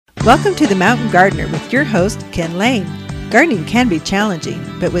Welcome to The Mountain Gardener with your host, Ken Lane. Gardening can be challenging,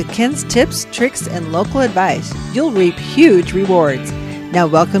 but with Ken's tips, tricks, and local advice, you'll reap huge rewards. Now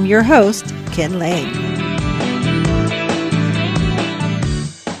welcome your host, Ken Lane.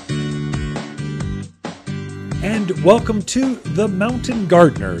 And welcome to The Mountain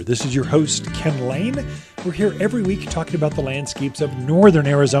Gardener. This is your host, Ken Lane. We're here every week talking about the landscapes of northern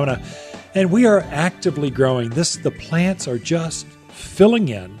Arizona, and we are actively growing. The plants are just filling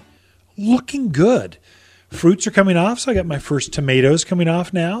in, looking good. Fruits are coming off, so I got my first tomatoes coming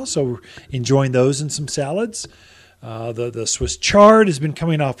off now, so we're enjoying those in some salads. The Swiss chard has been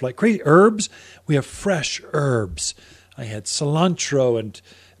coming off like crazy. Herbs, we have fresh herbs. I had cilantro and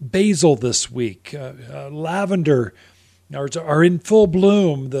basil this week. Lavender are in full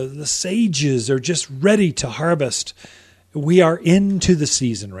bloom. The sages are just ready to harvest. We are into the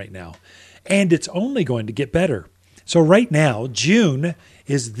season right now, and it's only going to get better. So right now, June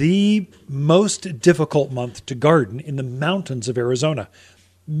is the most difficult month to garden in the mountains of Arizona.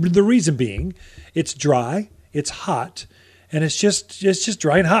 The reason being, it's dry, it's hot, and it's just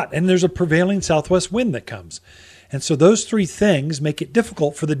dry and hot. And there's a prevailing southwest wind that comes. And so those three things make it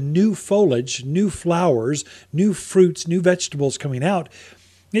difficult for the new foliage, new flowers, new fruits, new vegetables coming out.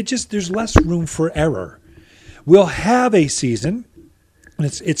 There's less room for error. We'll have a season, and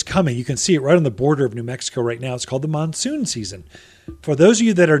it's coming. You can see it right on the border of New Mexico right now. It's called the monsoon season. For those of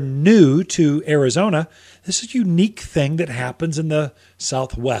you that are new to Arizona, this is a unique thing that happens in the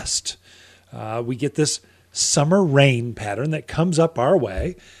southwest. We get this summer rain pattern that comes up our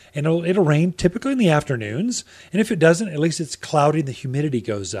way, and it'll rain typically in the afternoons. And if it doesn't, at least it's cloudy and the humidity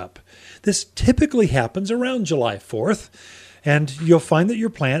goes up. This typically happens around July 4th, and you'll find that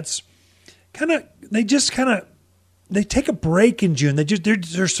your plants they take a break in June.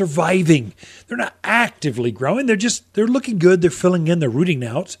 They're surviving. They're not actively growing. They're looking good. They're filling in. They're rooting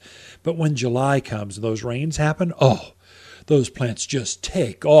out. But when July comes and those rains happen, those plants just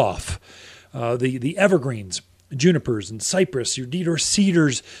take off. The evergreens, junipers and cypress, your deodar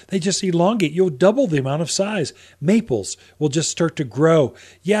cedars, they just elongate. You'll double the amount of size. Maples will just start to grow.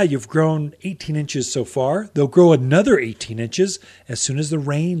 Yeah, you've grown 18 inches so far. They'll grow another 18 inches as soon as the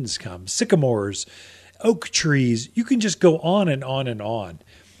rains come. Sycamores, oak trees, you can just go on and on and on.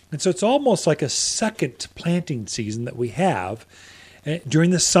 And so it's almost like a second planting season that we have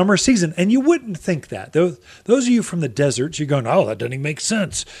during the summer season. And you wouldn't think that. Those of you from the deserts, you're going, that doesn't even make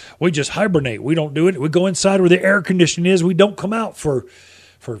sense. We just hibernate. We don't do it. We go inside where the air conditioning is. We don't come out for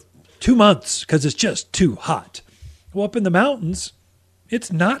 2 months because it's just too hot. Well, up in the mountains,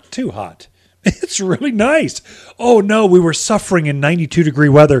 it's not too hot. It's really nice. Oh, no, we were suffering in 92-degree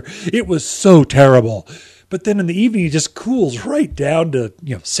weather. It was so terrible. But then in the evening, it just cools right down to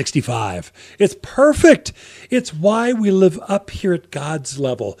 65. It's perfect. It's why we live up here at God's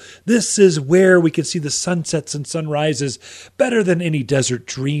level. This is where we can see the sunsets and sunrises better than any desert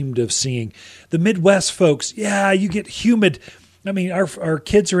dreamed of seeing. The Midwest folks, you get humid. I mean, our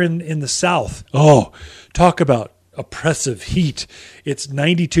kids are in the South. Oh, talk about oppressive heat. It's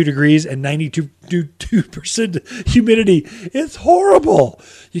 92 degrees and 92% humidity. It's horrible.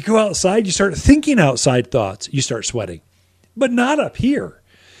 You go outside, you start thinking outside thoughts, you start sweating, but not up here.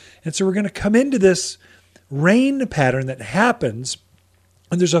 And so we're going to come into this rain pattern that happens,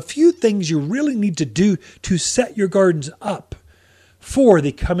 and there's a few things you really need to do to set your gardens up for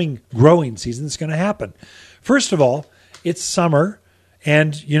the coming growing season that's going to happen. First of all, it's summer.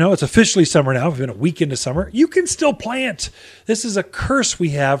 And, it's officially summer now. We've been a week into summer. You can still plant. This is a curse we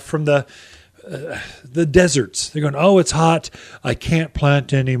have from the deserts. They're going, it's hot. I can't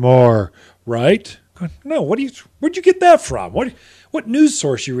plant anymore. Right? No, where'd you get that from? What news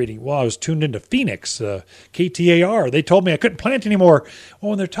source are you reading? Well, I was tuned into Phoenix, KTAR. They told me I couldn't plant anymore.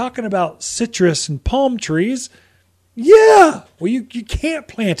 Well, when they're talking about citrus and palm trees, you can't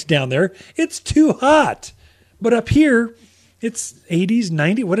plant down there. It's too hot. But up here, it's 80s,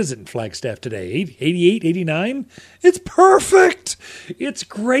 90. What is it in Flagstaff today? 88, 89? It's perfect. It's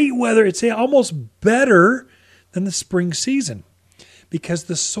great weather. It's almost better than the spring season because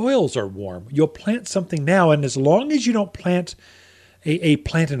the soils are warm. You'll plant something now, and as long as you don't plant a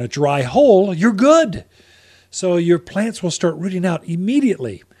plant in a dry hole, you're good. So your plants will start rooting out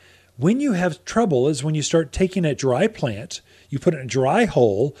immediately. When you have trouble is when you start taking a dry plant, you put it in a dry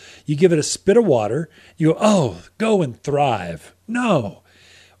hole, you give it a spit of water, you go, go and thrive. No.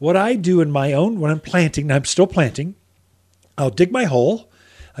 What I do when I'm planting, and I'm still planting, I'll dig my hole.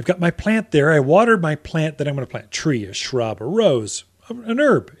 I've got my plant there. I water my plant that I'm going to plant. A tree, a shrub, a rose, an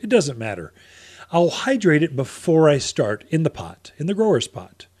herb. It doesn't matter. I'll hydrate it before I start in the pot, in the grower's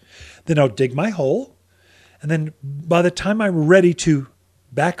pot. Then I'll dig my hole. And then by the time I'm ready to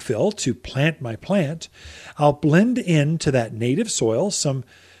backfill to plant my plant, I'll blend into that native soil some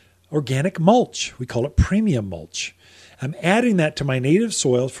organic mulch. We call it premium mulch. I'm adding that to my native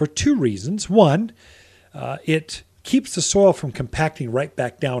soil for two reasons. One, it keeps the soil from compacting right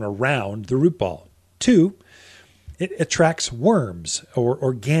back down around the root ball. Two, it attracts worms or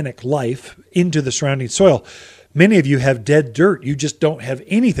organic life into the surrounding soil. Many of you have dead dirt. You just don't have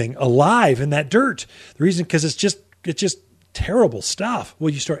anything alive in that dirt. The reason, because it's just terrible stuff.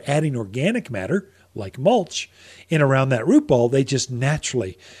 Well, you start adding organic matter, like mulch, in around that root ball, they just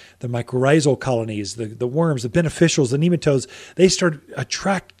naturally, the mycorrhizal colonies, the worms, the beneficials, the nematodes, they start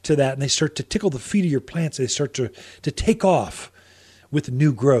attract to that and they start to tickle the feet of your plants. They start to take off with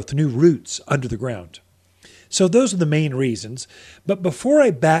new growth, new roots under the ground. So those are the main reasons. But before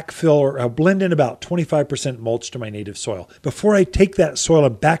I backfill or I'll blend in about 25% mulch to my native soil, before I take that soil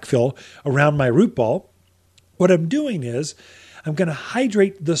and backfill around my root ball, what I'm doing is I'm going to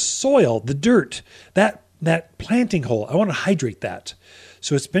hydrate the soil, the dirt, that planting hole. I want to hydrate that.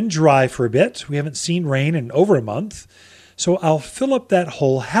 So it's been dry for a bit. We haven't seen rain in over a month. So I'll fill up that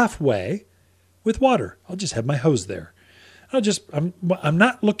hole halfway with water. I'll just have my hose there. I'm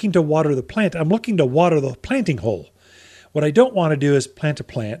not looking to water the plant. I'm looking to water the planting hole. What I don't want to do is plant a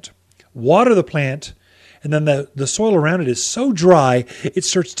plant, water the plant, and then the soil around it is so dry, it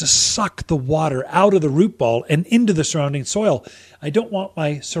starts to suck the water out of the root ball and into the surrounding soil. I don't want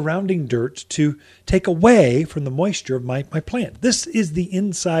my surrounding dirt to take away from the moisture of my plant. This is the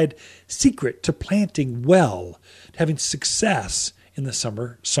inside secret to planting well, to having success in the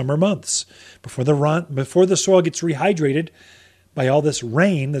summer months, before the soil gets rehydrated by all this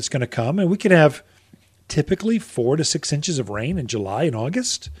rain that's going to come. And we can have typically 4 to 6 inches of rain in July and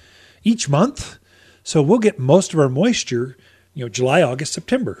August each month. So we'll get most of our moisture, July, August,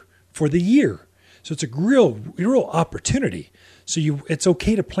 September for the year. So it's a real opportunity. So it's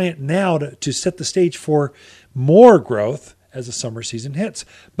okay to plant now to set the stage for more growth as the summer season hits.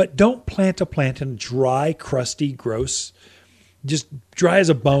 But don't plant a plant in dry, crusty, gross, just dry as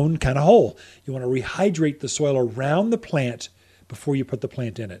a bone kind of hole. You want to rehydrate the soil around the plant before you put the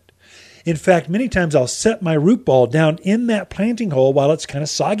plant in it. In fact, many times I'll set my root ball down in that planting hole while it's kind of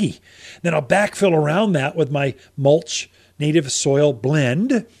soggy. Then I'll backfill around that with my mulch native soil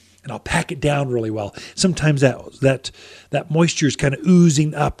blend, and I'll pack it down really well. Sometimes that moisture is kind of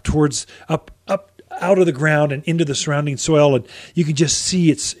oozing up out of the ground and into the surrounding soil, and you can just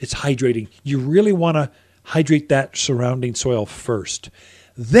see it's hydrating. You really want to hydrate that surrounding soil first.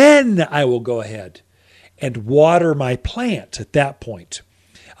 Then I will go ahead and water my plant at that point.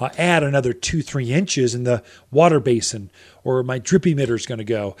 I'll add another 2-3 inches in the water basin, or my drip emitter is going to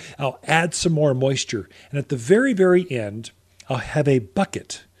go. I'll add some more moisture. And at the very, very end, I'll have a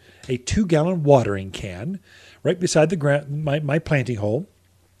bucket, a 2-gallon watering can, right beside the ground, my planting hole.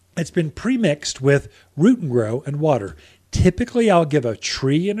 It's been pre-mixed with root and grow and water. Typically, I'll give a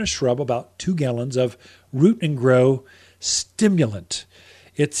tree and a shrub about 2 gallons of root and grow stimulant.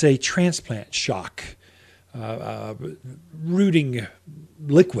 It's a transplant shock, rooting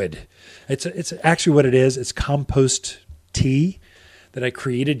liquid. It's actually what it is. It's compost tea that I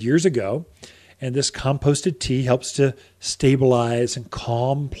created years ago. And this composted tea helps to stabilize and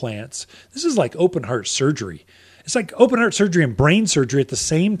calm plants. This is like open heart surgery. It's like open heart surgery and brain surgery at the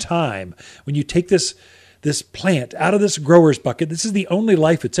same time. When you take this plant out of this grower's bucket, this is the only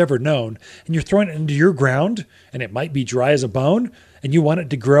life it's ever known, and you're throwing it into your ground, and it might be dry as a bone, and you want it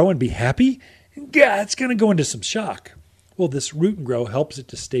to grow and be happy, yeah, it's going to go into some shock. Well, this root and grow helps it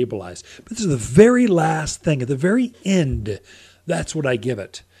to stabilize. But this is the very last thing, at the very end, that's what I give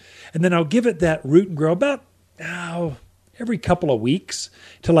it. And then I'll give it that root and grow about every couple of weeks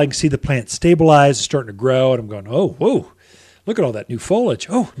till I can see the plant stabilize, starting to grow, and I'm going, oh, whoa, look at all that new foliage.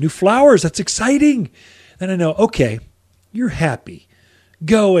 Oh, new flowers, that's exciting. Then I know, okay, you're happy.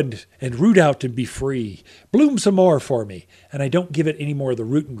 Go and root out and be free. Bloom some more for me. And I don't give it any more of the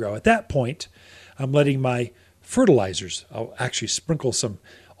root and grow. At that point, I'm letting my fertilizers, I'll actually sprinkle some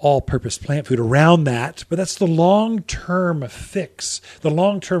all-purpose plant food around that, but that's the long-term fix, the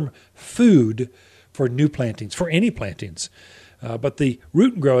long-term food for new plantings, for any plantings. But the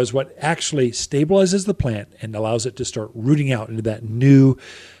root and grow is what actually stabilizes the plant and allows it to start rooting out into that new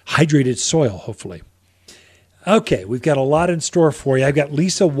hydrated soil, hopefully. Okay, we've got a lot in store for you. I've got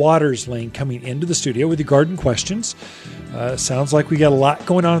Lisa Waterslane coming into the studio with the garden questions. Sounds like we got a lot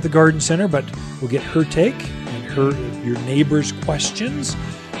going on at the garden center, but we'll get her take and your neighbor's questions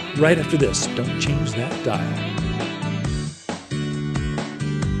right after this. Don't change that dial.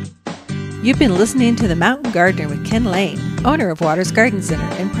 You've been listening to The Mountain Gardener with Ken Lane, owner of Waters Garden Center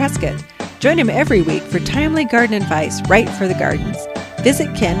in Prescott. Join him every week for timely garden advice right for the gardens.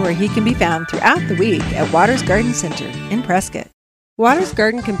 Visit Ken where he can be found throughout the week at Waters Garden Center in Prescott. Waters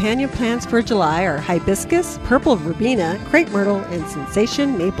Garden companion plants for July are hibiscus, purple verbena, crepe myrtle, and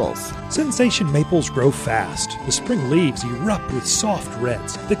sensation maples. Sensation maples grow fast. The spring leaves erupt with soft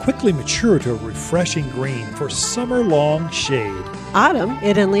reds that quickly mature to a refreshing green for summer-long shade. Autumn,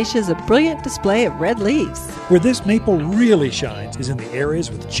 it unleashes a brilliant display of red leaves. Where this maple really shines is in the areas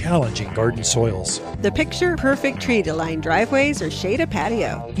with challenging garden soils. The picture-perfect tree to line driveways or shade a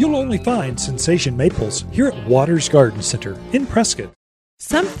patio. You'll only find Sensation maples here at Waters Garden Center in Prescott.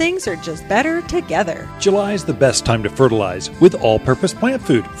 Some things are just better together. July is the best time to fertilize with all-purpose plant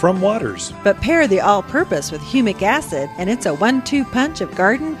food from Waters. But pair the all-purpose with humic acid, and it's a 1-2 punch of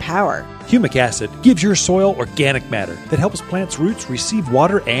garden power. Humic acid gives your soil organic matter that helps plants' roots receive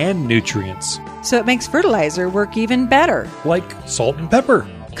water and nutrients. So it makes fertilizer work even better. Like salt and pepper.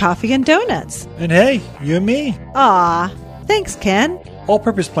 Coffee and donuts. And hey, you and me. Aw, thanks, Ken.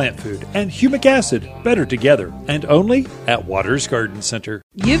 All-purpose plant food and humic acid better together, and only at Waters Garden Center.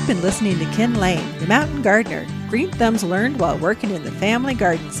 You've been listening to Ken Lane, the Mountain Gardener. Green thumbs learned while working in the Family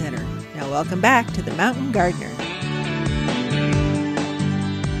Garden Center. Now welcome back to the Mountain Gardener.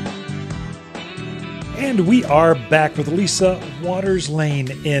 And we are back with Lisa Waters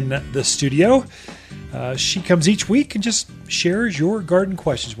Lane in the studio. She comes each week and just shares your garden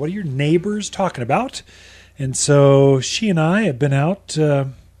questions. What are your neighbors talking about? And so she and I have been out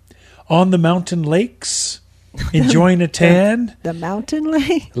on the mountain lakes, enjoying a tan. The mountain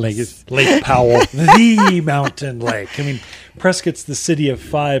lake? Lake Powell, the mountain lake. I mean, Prescott's the city of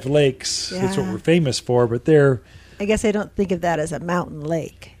 5 lakes. Yeah. That's what we're famous for, but I guess I don't think of that as a mountain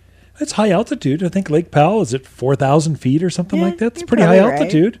lake. It's high altitude. I think Lake Powell is at 4,000 feet or something like that. It's you're pretty high probably right.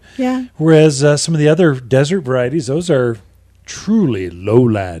 altitude. Yeah. Whereas some of the other desert varieties, those are truly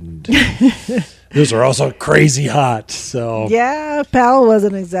lowland. Those are also crazy hot. So Yeah, Powell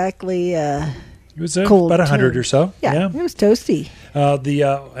wasn't exactly it was cold. about 100 or so. Yeah, it was toasty.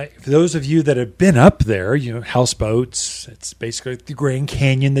 For those of you that have been up there, houseboats. It's basically the Grand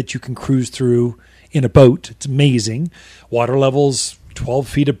Canyon that you can cruise through in a boat. It's amazing. Water levels 12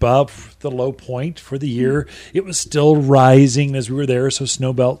 feet above the low point for the year. It was still rising as we were there, so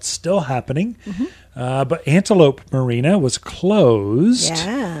snowmelt's still happening. Mm-hmm. But Antelope Marina was closed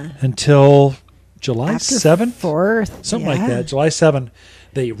until July 7th? 4th. Something like that. July 7th.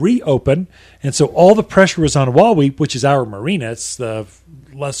 They reopened, and so all the pressure was on Wahweap, which is our marina. It's the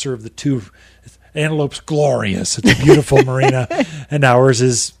lesser of the two. Antelope's glorious. It's a beautiful marina, and ours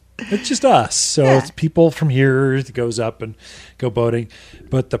is... It's just us. So it's people from here that goes up and go boating.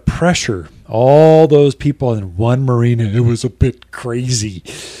 But the pressure, all those people in one marina, it was a bit crazy.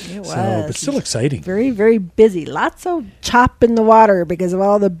 It was. But still exciting. Very, very busy. Lots of chop in the water because of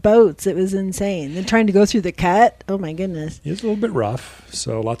all the boats. It was insane. Then trying to go through the cut. Oh, my goodness. It was a little bit rough.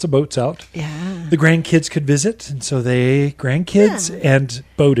 So lots of boats out. Yeah. The grandkids could visit. And so grandkids and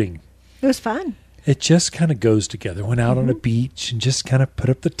boating. It was fun. It just kind of goes together. Went out on a beach and just kind of put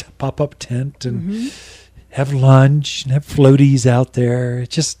up the pop-up tent and have lunch and have floaties out there.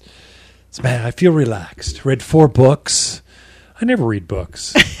 Man, I feel relaxed. Read 4 books. I never read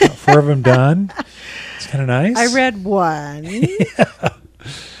books. Got 4 of them done. It's kind of nice. I read 1.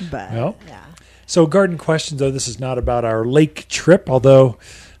 But, So garden questions, though, this is not about our lake trip, although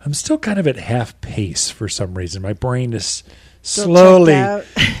I'm still kind of at half pace for some reason. My brain is... slowly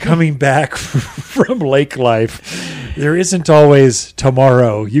coming back from lake life. There isn't always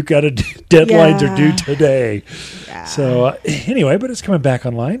tomorrow. You got to deadlines are due today. Yeah. So anyway, but it's coming back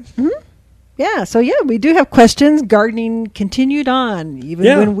online. Mm-hmm. Yeah. So we do have questions. Gardening continued on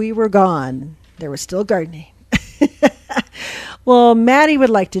even when we were gone. There was still gardening. Well, Maddie would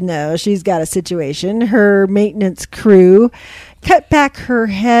like to know. She's got a situation. Her maintenance crew cut back her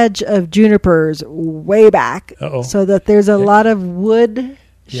hedge of junipers way back so that there's a lot of wood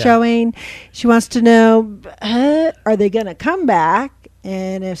showing. She wants to know, are they going to come back?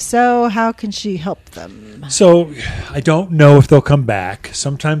 And if so, how can she help them? So I don't know if they'll come back.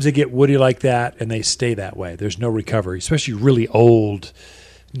 Sometimes they get woody like that and they stay that way. There's no recovery, especially really old,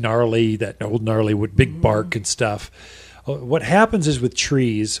 gnarly wood, big bark and stuff. What happens is with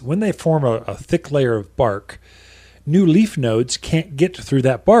trees, when they form a thick layer of bark, new leaf nodes can't get through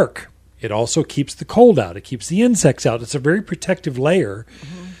that bark. It also keeps the cold out. It keeps the insects out. It's a very protective layer.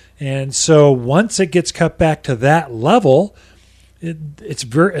 Mm-hmm. And so once it gets cut back to that level,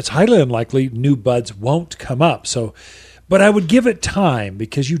 it's highly unlikely new buds won't come up. But I would give it time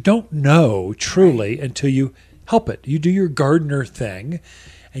because you don't know truly until you help it. You do your gardener thing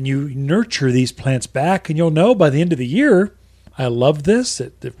and you nurture these plants back, and you'll know by the end of the year I love this.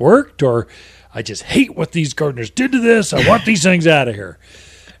 It worked. Or I just hate what these gardeners did to this. I want these things out of here.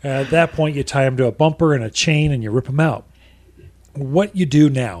 At that point, you tie them to a bumper and a chain and you rip them out. What you do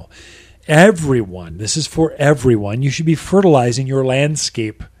now, everyone, this is for everyone, you should be fertilizing your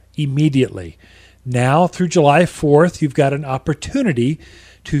landscape immediately. Now through July 4th, you've got an opportunity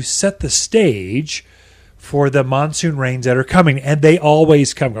to set the stage for the monsoon rains that are coming. And they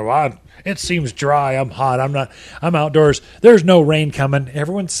always come. It seems dry. I'm hot. I'm outdoors. There's no rain coming.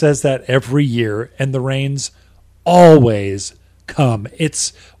 Everyone says that every year, and the rains always come.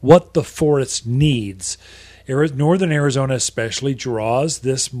 It's what the forest needs. Northern Arizona especially draws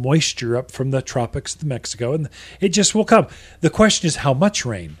this moisture up from the tropics of Mexico, and it just will come. The question is how much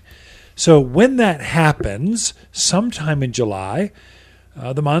rain. So when that happens, sometime in July,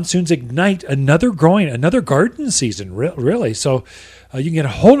 the monsoons ignite another garden season, really. So you can get a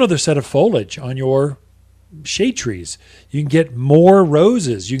whole other set of foliage on your shade trees. You can get more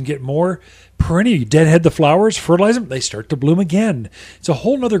roses. You can get more perennial. You deadhead the flowers, fertilize them, they start to bloom again. It's a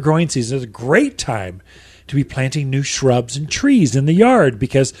whole other growing season. It's a great time to be planting new shrubs and trees in the yard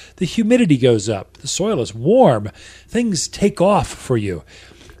because the humidity goes up. The soil is warm. Things take off for you.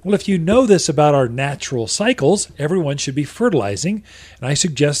 Well, if you know this about our natural cycles, everyone should be fertilizing, and I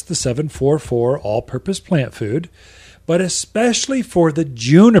suggest the 744 all-purpose plant food, but especially for the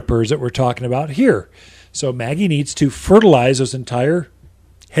junipers that we're talking about here. So Maggie needs to fertilize those entire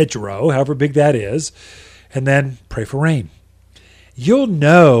hedgerow, however big that is, and then pray for rain. You'll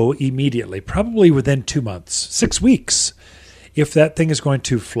know immediately, probably within 2 months, 6 weeks, if that thing is going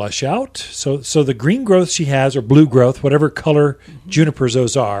to flush out. So the green growth she has, or blue growth, whatever color junipers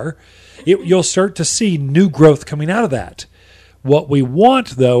those are, you'll start to see new growth coming out of that. What we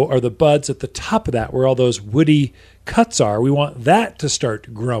want, though, are the buds at the top of that, where all those woody cuts are. We want that to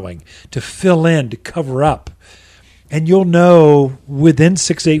start growing, to fill in, to cover up. And you'll know within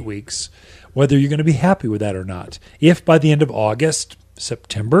 6-8 weeks whether you're going to be happy with that or not. If by the end of August,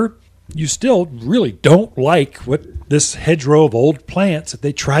 September, you still really don't like what this hedgerow of old plants that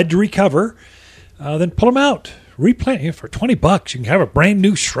they tried to recover, then pull them out. Replant for $20. You can have a brand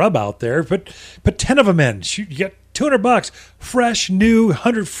new shrub out there. Put 10 of them in. You get $200. Fresh, new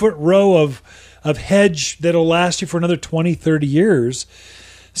 100-foot row of hedge that'll last you for another 20, 30 years.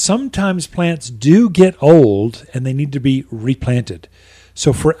 Sometimes plants do get old and they need to be replanted.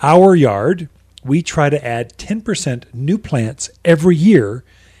 So for our yard, we try to add 10% new plants every year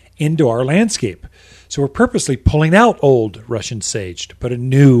into our landscape. So we're purposely pulling out old Russian sage to put a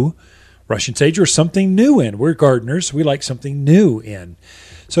new Russian sage or something new in. We're gardeners. We like something new in.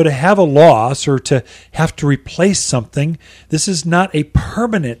 So to have a loss or to have to replace something, this is not a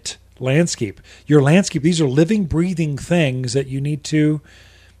permanent landscape. Your landscape, these are living, breathing things that you need to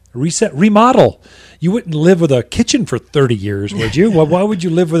reset, remodel. You wouldn't live with a kitchen for 30 years, would you? Well, why would you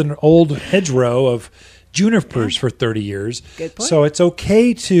live with an old hedgerow of junipers for 30 years? Good point. So it's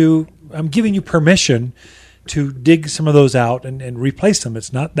okay I'm giving you permission to dig some of those out and replace them.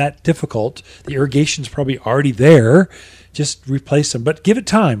 It's not that difficult. The irrigation's probably already there. Just replace them. But give it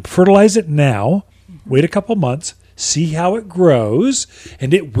time. Fertilize it now. Wait a couple months. See how it grows.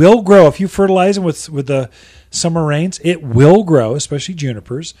 And it will grow. If you fertilize them with the summer rains, it will grow, especially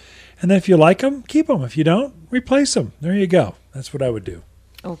junipers. And then if you like them, keep them. If you don't, replace them. There you go. That's what I would do.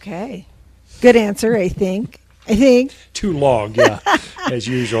 Okay. Good answer, I think. Too long, yeah, as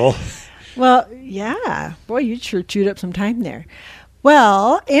usual. Well, yeah. Boy, you sure chewed up some time there.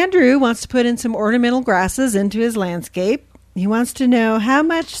 Well, Andrew wants to put in some ornamental grasses into his landscape. He wants to know how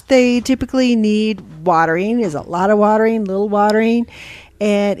much they typically need watering. Is it a lot of watering, little watering?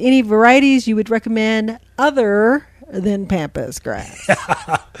 And any varieties you would recommend other than pampas grass?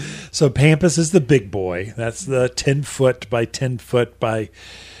 So pampas is the big boy. That's the 10-foot by 10-foot by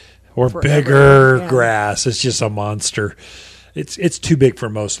or Forever, bigger grass. It's just a monster. It's too big for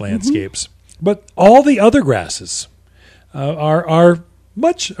most landscapes. But all the other grasses are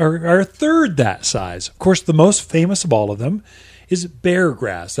a third that size. Of course, the most famous of all of them is bear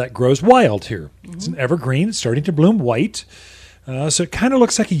grass that grows wild here. It's an evergreen. It's starting to bloom white. So it kind of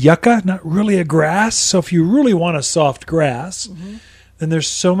looks like a yucca, not really a grass. So if you really want a soft grass, then there's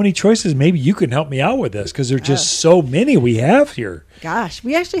so many choices. Maybe you can help me out with this because there's just so many we have here. Gosh,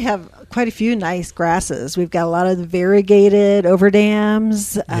 we actually have quite a few nice grasses. We've got a lot of the variegated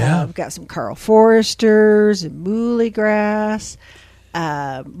overdams. We've got some Carl Foresters, muhly grass.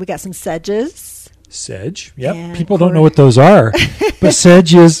 We got some sedges. Sedge, yep. People don't know what those are, but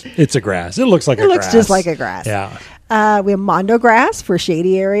sedge it's a grass. It looks like a grass. It looks just like a grass. Yeah. We have mondo grass for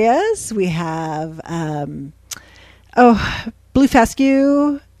shady areas. We have blue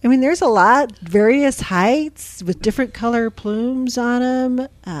fescue, I mean, there's a lot, various heights with different color plumes on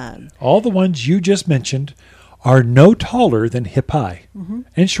them. All the ones you just mentioned are no taller than hip high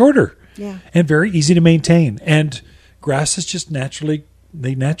and shorter. Yeah. And very easy to maintain. And grasses just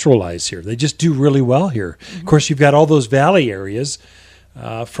they naturalize here. They just do really well here. Of course, you've got all those valley areas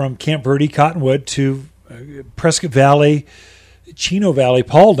from Camp Verde, Cottonwood to Prescott Valley, Chino Valley,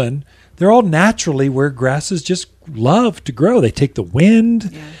 Paulden. They're all naturally where grasses just love to grow. They take the wind.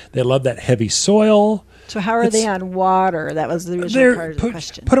 Yeah. They love that heavy soil. So how are they on water? That was the original part of the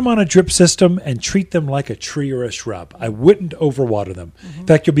question. Put them on a drip system and treat them like a tree or a shrub. I wouldn't overwater them. In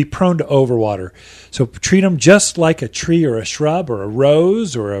fact, you'll be prone to overwater. So treat them just like a tree or a shrub or a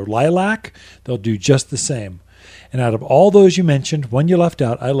rose or a lilac. They'll do just the same. And out of all those you mentioned, one you left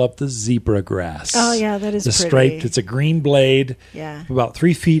out, I love the zebra grass. Oh, yeah, that is the pretty. Striped. It's a green blade. Yeah. About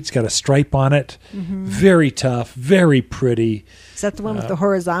 3 feet. It's got a stripe on it. Very tough. Very pretty. Is that the one with the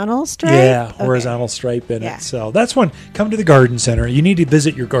horizontal stripe? Yeah, horizontal stripe in it. So that's one. Come to the garden center. You need to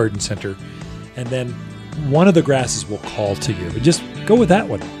visit your garden center. And then one of the grasses will call to you. But just go with that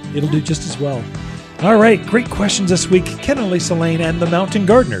one. It'll do just as well. All right. Great questions this week. Ken and Lisa Lane and the Mountain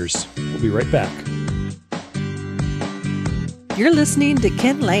Gardeners. We'll be right back. You're listening to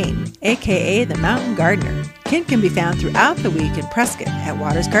Ken Lane, a.k.a. the Mountain Gardener. Ken can be found throughout the week in Prescott at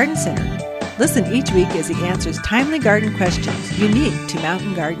Waters Garden Center. Listen each week as he answers timely garden questions unique to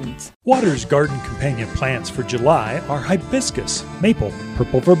mountain gardens. Waters Garden companion plants for July are hibiscus, maple,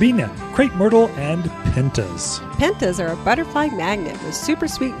 purple verbena, crepe myrtle, and pentas. Pentas are a butterfly magnet with super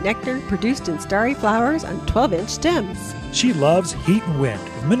sweet nectar produced in starry flowers on 12-inch stems. She loves heat and wind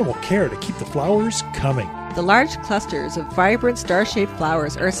with minimal care to keep the flowers coming. The large clusters of vibrant star-shaped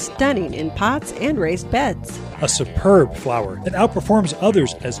flowers are stunning in pots and raised beds. A superb flower that outperforms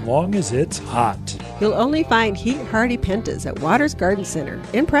others as long as it's hot. You'll only find heat-hardy pentas at Waters Garden Center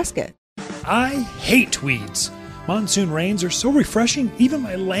in Prescott. I hate weeds. Monsoon rains are so refreshing, even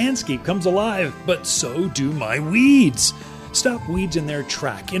my landscape comes alive, but so do my weeds. Stop weeds in their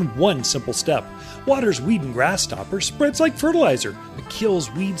track in one simple step. Waters Weed and Grass Stopper spreads like fertilizer. It kills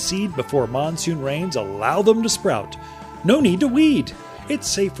weed seed before monsoon rains allow them to sprout. No need to weed. It's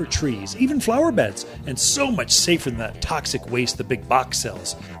safe for trees, even flower beds, and so much safer than that toxic waste the big box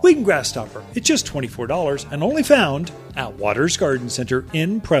sells. Weed and Grass Stopper, it's just $24 and only found at Waters Garden Center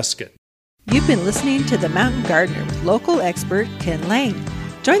in Prescott. You've been listening to The Mountain Gardener with local expert Ken Lane.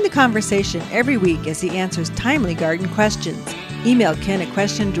 Join the conversation every week as he answers timely garden questions. Email Ken a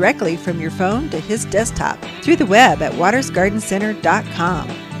question directly from your phone to his desktop through the web at watersgardencenter.com.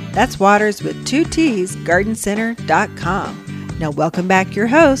 That's Waters with 2 T's, gardencenter.com. Now welcome back your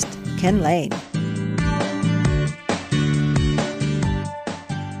host, Ken Lane.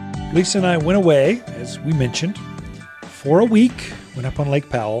 Lisa and I went away, as we mentioned, for a week. Went up on Lake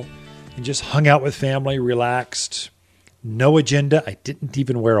Powell and just hung out with family, relaxed. No agenda. I didn't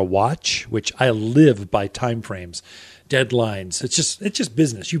even wear a watch, which I live by time frames, deadlines. It's just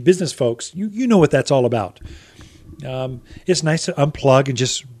business. You business folks, you know what that's all about. It's nice to unplug and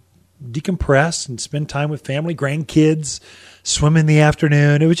just decompress and spend time with family, grandkids, swim in the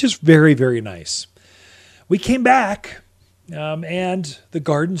afternoon. It was just very, very nice. We came back, and the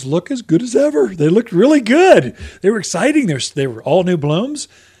gardens look as good as ever. They looked really good. They were exciting. They were all new blooms.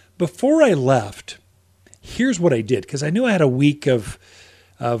 Before I left, here's what I did, because I knew I had a week of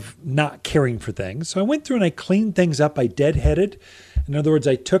not caring for things. So I went through and I cleaned things up. I deadheaded. In other words,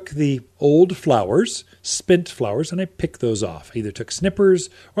 I took the old flowers, spent flowers, and I picked those off. I either took snippers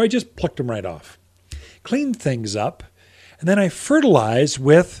or I just plucked them right off. Cleaned things up. And then I fertilized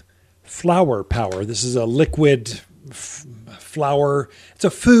with Flower Power. This is a liquid flower. It's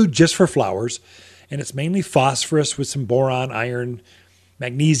a food just for flowers. And it's mainly phosphorus with some boron, iron,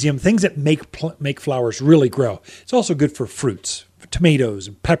 magnesium, things that make flowers really grow. It's also good for fruits, for tomatoes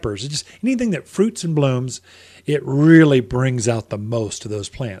and peppers. It's just anything that fruits and blooms, it really brings out the most of those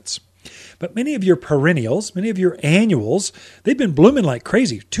plants. But many of your perennials, many of your annuals, they've been blooming like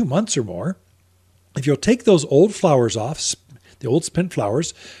crazy, 2 months or more. If you'll take those old flowers off, the old spent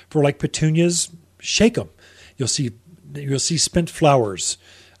flowers, for like petunias, shake them. You'll see spent flowers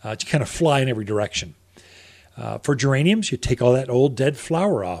just kind of fly in every direction. For geraniums, you take all that old dead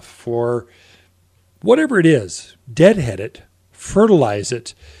flower off. For whatever it is, deadhead it, fertilize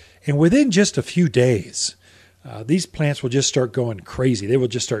it, and within just a few days, these plants will just start going crazy. They will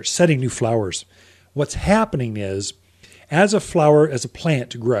just start setting new flowers. What's happening is, as a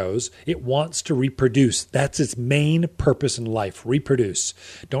plant grows, it wants to reproduce. That's its main purpose in life, reproduce.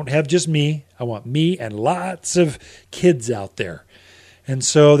 Don't have just me. I want me and lots of kids out there. And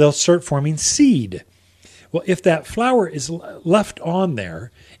so they'll start forming seed. Well, if that flower is left on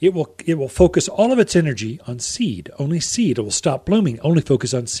there, it will focus all of its energy on seed, only seed. It will stop blooming, only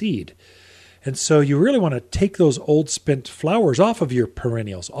focus on seed. And so you really want to take those old spent flowers off of your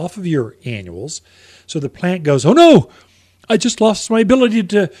perennials, off of your annuals, so the plant goes, oh no, I just lost my ability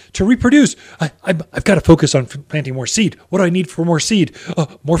to reproduce. I've got to focus on planting more seed. What do I need for more seed?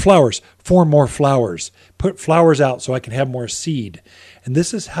 More flowers. 4 more flowers. Put flowers out so I can have more seed. And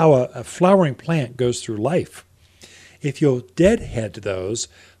this is how a flowering plant goes through life. If you'll deadhead those,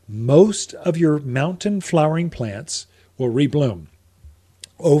 most of your mountain flowering plants will rebloom.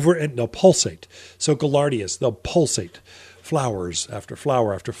 And they'll pulsate. So gaillardias, they'll pulsate. Flowers after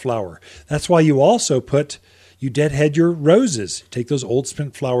flower after flower. That's why you deadhead your roses. Take those old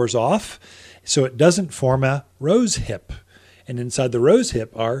spent flowers off so it doesn't form a rose hip. And inside the rose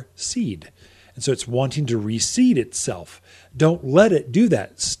hip are seed. And so it's wanting to reseed itself. Don't let it do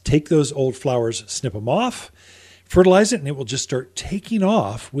that. Take those old flowers, snip them off, fertilize it, and it will just start taking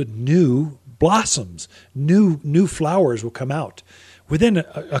off with new blossoms. New flowers will come out within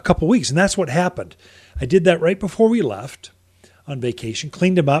a couple weeks. And that's what happened. I did that right before we left on vacation,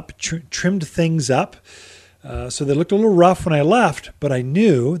 cleaned them up, trimmed things up. So they looked a little rough when I left, but I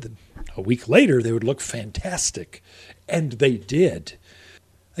knew that a week later they would look fantastic. And they did.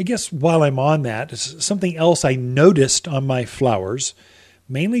 I guess while I'm on that, something else I noticed on my flowers,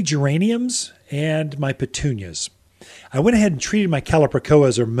 mainly geraniums and my petunias. I went ahead and treated my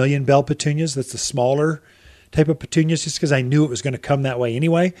calibrachoas or million bell petunias. That's the smaller type of petunias, just because I knew it was going to come that way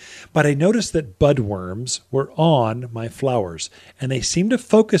anyway. But I noticed that budworms were on my flowers, and they seemed to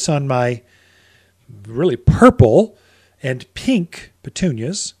focus on my really purple and pink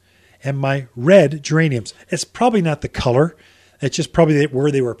petunias and my red geraniums. It's probably not the color. It's just probably where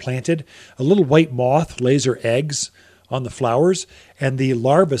they were planted. A little white moth lays her eggs on the flowers, and the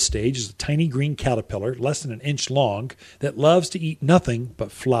larva stage is a tiny green caterpillar, less than an inch long, that loves to eat nothing but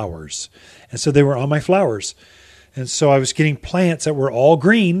flowers. And so they were on my flowers. And so I was getting plants that were all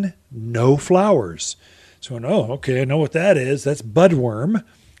green, no flowers. So I went, okay, I know what that is. That's budworm, a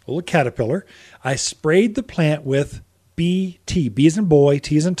little caterpillar. I sprayed the plant with BT, B as in boy,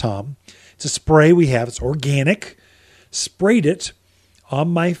 T as in Tom. It's a spray we have. It's organic. Sprayed it on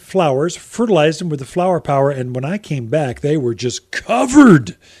my flowers, fertilized them with the flower power, and when I came back, they were just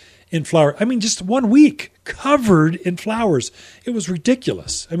covered in flower. I mean, just 1 week, covered in flowers. It was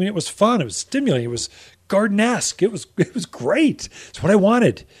ridiculous. I mean, it was fun. It was stimulating. It was garden-esque. It was great. It's what I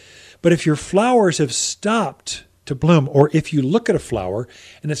wanted. But if your flowers have stopped to bloom, or if you look at a flower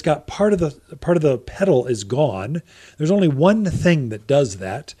and it's got part of the petal is gone, there's only one thing that does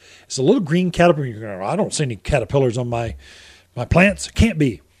that. It's a little green caterpillar. You're going, I don't see any caterpillars on my plants. It can't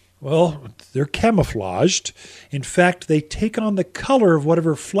be. Well, they're camouflaged. In fact, they take on the color of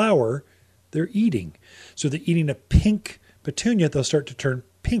whatever flower they're eating. So they're eating a pink petunia, they'll start to turn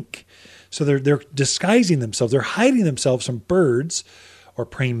pink. So they're disguising themselves. They're hiding themselves from birds or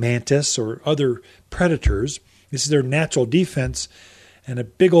praying mantis or other predators. This is their natural defense. And a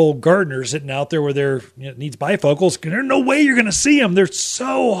big old gardener sitting out there where needs bifocals. There's no way you're going to see them. They're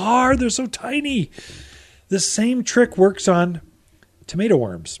so hard. They're so tiny. This same trick works on tomato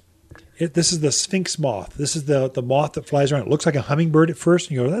worms. This is the sphinx moth. This is the moth that flies around. It looks like a hummingbird at first.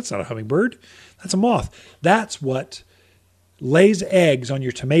 And you go, that's not a hummingbird. That's a moth. That's what lays eggs on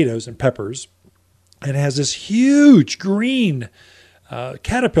your tomatoes and peppers. And it has this huge green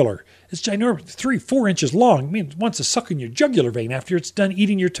caterpillar. It's ginormous, 3-4 inches long. I mean, it wants to suck in your jugular vein after it's done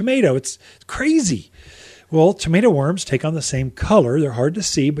eating your tomato. It's crazy. Well, tomato worms take on the same color. They're hard to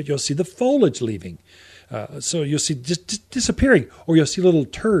see, but you'll see the foliage leaving. So you'll see just disappearing, or you'll see little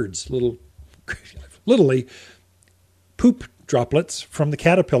turds, literally poop droplets from the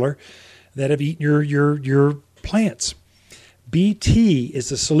caterpillar that have eaten your plants. BT is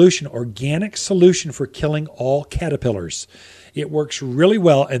the solution, organic solution for killing all caterpillars. It works really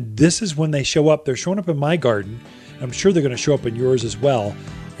well, and this is when they show up. They're showing up in my garden. I'm sure they're going to show up in yours as well.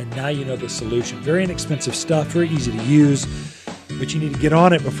 And now you know the solution. Very inexpensive stuff, very easy to use, but you need to get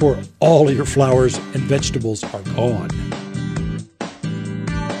on it before all of your flowers and vegetables are gone.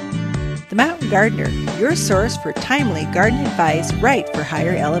 The Mountain Gardener, your source for timely garden advice right for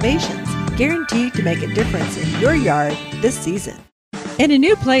higher elevations. Guaranteed to make a difference in your yard this season. In a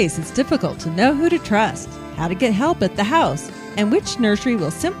new place, it's difficult to know who to trust, how to get help at the house, and which nursery will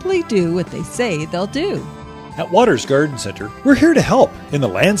simply do what they say they'll do. At Waters Garden Center, we're here to help, in the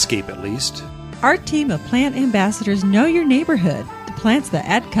landscape at least. Our team of plant ambassadors know your neighborhood, the plants that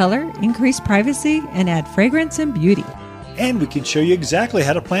add color, increase privacy, and add fragrance and beauty. And we can show you exactly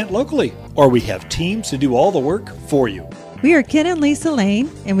how to plant locally, or we have teams to do all the work for you. We are Ken and Lisa Lane,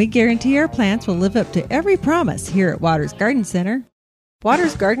 and we guarantee our plants will live up to every promise here at Waters Garden Center.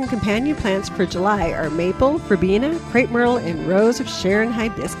 Waters Garden companion plants for July are maple, verbena, crepe myrtle, and rose of Sharon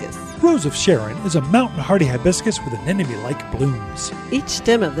hibiscus. Rose of Sharon is a mountain hardy hibiscus with anemone-like blooms. Each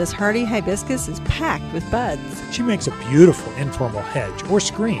stem of this hardy hibiscus is packed with buds. She makes a beautiful informal hedge or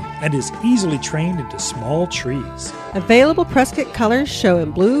screen and is easily trained into small trees. Available Prescott colors show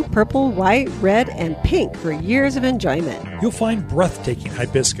in blue, purple, white, red, and pink for years of enjoyment. You'll find breathtaking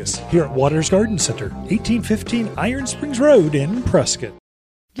hibiscus here at Waters Garden Center, 1815 Iron Springs Road in Prescott.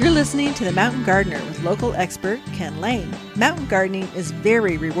 You're listening to The Mountain Gardener with local expert Ken Lane. Mountain gardening is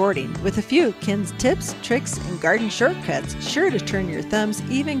very rewarding, with a few Ken's tips, tricks, and garden shortcuts sure to turn your thumbs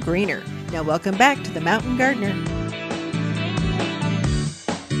even greener. Now welcome back to The Mountain Gardener.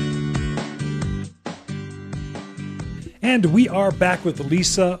 And we are back with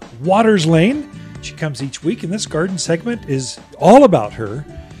Lisa Waters Lane. She comes each week, and this garden segment is all about her,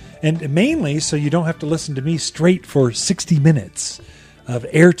 and mainly so you don't have to listen to me straight for 60 minutes of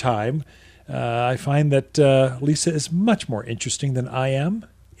airtime. I find that Lisa is much more interesting than I am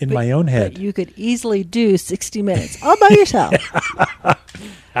in my own head. But you could easily do 60 minutes all by yourself.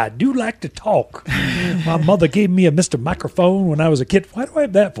 I do like to talk. My mother gave me a Mr. Microphone when I was a kid. Why do I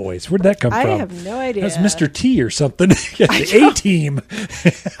have that voice? Where'd that come from? I have no idea. That's Mr. T or something. The A-Team.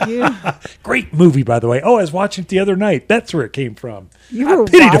 Great movie, by the way. Oh, I was watching it the other night. That's where it came from. You were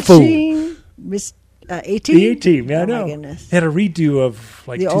watching Miss A-Team? The A-Team, yeah, I know. My goodness. They had a redo of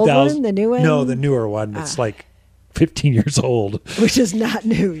like the 2000. Old one, the new one? No, the newer one. It's like 15 years old. Which is not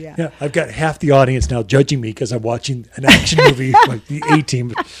new, yeah. Yeah, I've got half the audience now judging me because I'm watching an action movie like the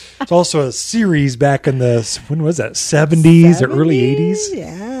A-Team. It's also a series back in the, when was that, 70s or early 80s?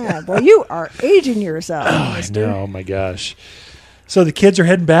 Yeah. Well, you are aging yourself, mister. I know, oh my gosh. So the kids are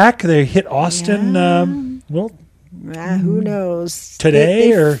heading back. They hit Austin, Who knows?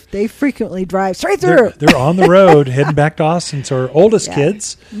 Today they frequently drive straight through. They're on the road heading back to Austin. So our oldest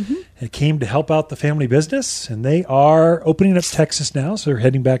kids came to help out the family business, and they are opening up Texas now. So they're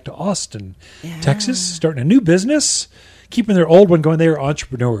heading back to Austin, Texas, starting a new business, keeping their old one going. They are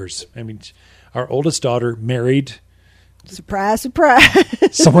entrepreneurs. I mean, our oldest daughter married. Surprise, surprise.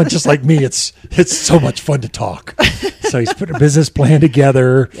 Someone just like me. It's so much fun to talk. So he's putting a business plan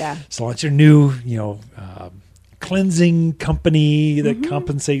together. Yeah. He's launching a new, cleansing company that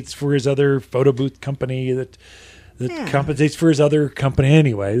compensates for his other photo booth company that compensates for his other company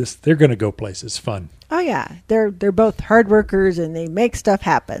anyway. They're going to go places. Fun. Oh yeah, they're both hard workers and they make stuff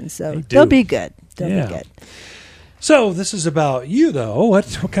happen. So they'll be good. They'll be good. So this is about you though.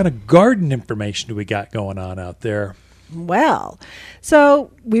 What kind of garden information do we got going on out there? Well,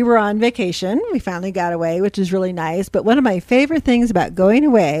 so we were on vacation. We finally got away, which is really nice. But one of my favorite things about going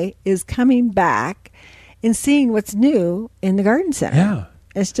away is coming back and seeing what's new in the garden center. Yeah.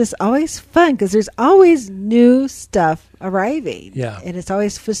 It's just always fun because there's always new stuff arriving. Yeah. And it's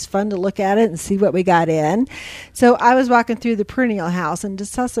always just fun to look at it and see what we got in. So I was walking through the perennial house and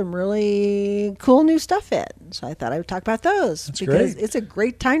just saw some really cool new stuff in. So I thought I would talk about those. That's because great. It's a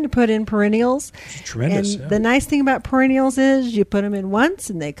great time to put in perennials. It's tremendous. And the nice thing about perennials is you put them in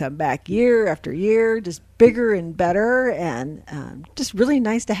once and they come back year after year, just bigger and better and just really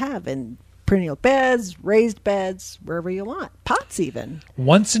nice to have. And perennial beds, raised beds, wherever you want. Pots even.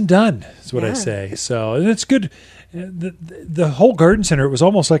 Once and done is what I say. So and it's good. The whole garden center, it was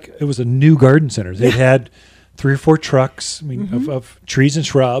almost like it was a new garden center. They had 3 or 4 trucks of trees and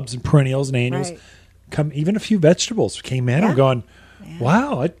shrubs and perennials and annuals. Right. Even a few vegetables came in. I'm going,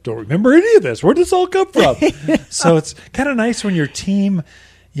 wow, I don't remember any of this. Where did this all come from? So it's kind of nice when your team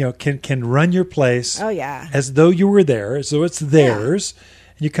can run your place as though you were there, as though it's theirs.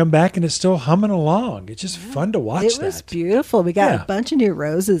 You come back and it's still humming along. It's just fun to watch that. It was beautiful. We got a bunch of new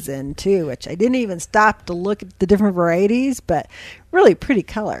roses in too, which I didn't even stop to look at the different varieties, but really pretty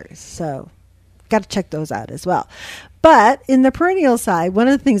colors. So got to check those out as well. But in the perennial side, one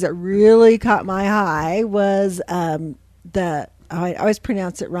of the things that really caught my eye was I always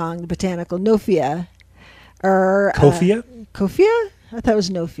pronounce it wrong, the botanical Nophia. Or Cophia? Cophia? I thought it was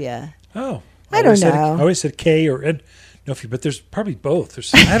Nophia. Oh. I don't know. I always said K or N. Nophia, but there's probably both.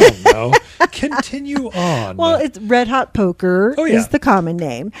 I don't know. Continue on. Well, it's Red Hot Poker is the common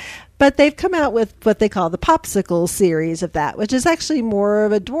name. But they've come out with what they call the Popsicle series of that, which is actually more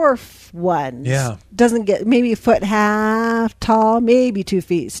of a dwarf one. Yeah. Doesn't get maybe a foot and a half tall, maybe 2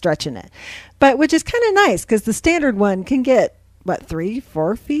 feet stretching it. But which is kind of nice because the standard one can get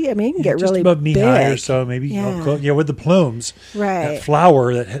 3-4 feet? I mean, you can get just really above knee big. high or so, maybe. Yeah, with the plumes. Right. That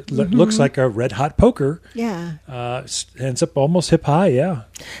flower that looks like a red hot poker. Yeah. Ends up almost hip high. Yeah.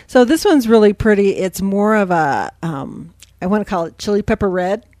 So this one's really pretty. It's more of a I want to call it chili pepper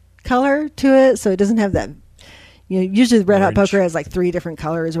red color to it. So it doesn't have that, usually the Red Hot Orange. Poker has like 3 different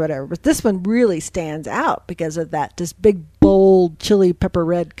colors or whatever. But this one really stands out because of that, this big, bold chili pepper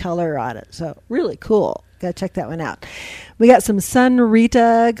red color on it. So really cool. Got to check that one out. We got some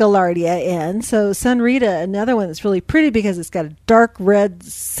Sunrita Gaillardia in. So Sunrita, another one that's really pretty because it's got a dark red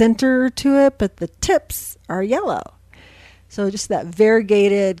center to it, but the tips are yellow. So just that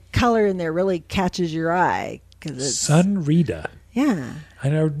variegated color in there really catches your eye. Sunrita. Yeah. I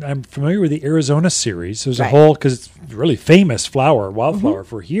know. I'm familiar with the Arizona series. There's a Right. whole, because it's a really famous flower, wildflower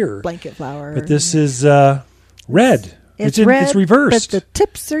for here. Blanket flower. But this is red. It's red, it's reversed. but the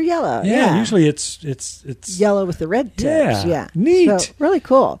tips are yellow. Yeah, usually it's yellow with the red tips. Yeah, neat. So, really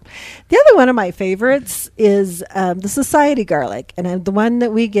cool. The other one of my favorites is the Society garlic, and the one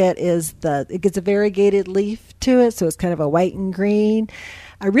that we get is it gets a variegated leaf to it, so it's kind of a white and green.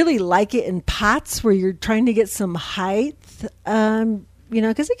 I really like it in pots where you're trying to get some height,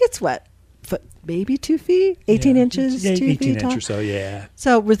 because it gets maybe 2 feet, 18 inches, 2 18 feet inches tall. or so, yeah.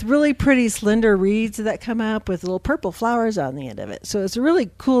 So with really pretty slender reeds that come up with little purple flowers on the end of it. So it's really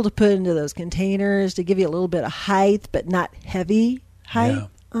cool to put into those containers to give you a little bit of height, but not heavy height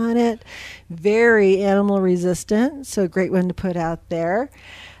on it. Very animal resistant, so a great one to put out there.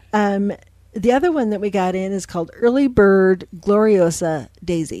 The other one that we got in is called Early Bird Gloriosa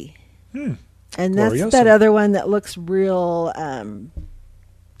Daisy. And that's Gloriosa. that other one that looks real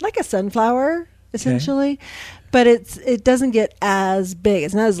like a sunflower, essentially. But it doesn't get as big.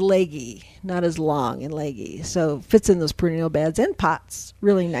 It's not as leggy, not as long and leggy. So fits in those perennial beds and pots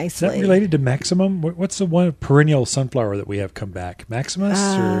really Is nicely. that related to Maximum? What's the one perennial sunflower that we have come back? Maximus?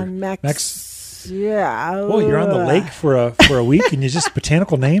 Or Yeah. Well, you're on the lake for a week and you just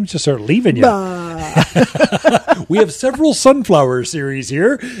botanical names just start leaving you. We have several sunflower series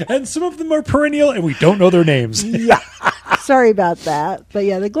here, and some of them are perennial, and we don't know their names. Yeah. Sorry about that. But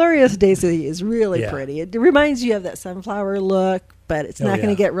yeah, the Glorious Daisy is really pretty. It reminds you of that sunflower look, but it's not going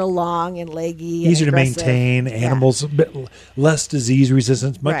to get real long and leggy. Easier and to aggressive. maintain. Animals a bit less disease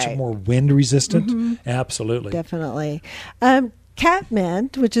resistant, much Right. more wind resistant. Mm-hmm. Absolutely. Definitely.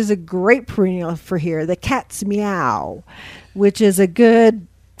 Catmint, which is a great perennial for here, the cat's meow, which is a good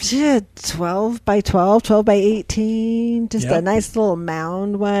 12 by 12, 12 by 18, just a nice little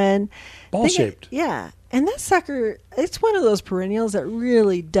mound one. Ball shaped. Yeah. And that sucker, it's one of those perennials that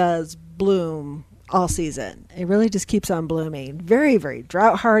really does bloom all season. It really just keeps on blooming. Very, very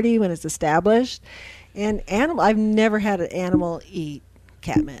drought hardy when it's established. And I've never had an animal eat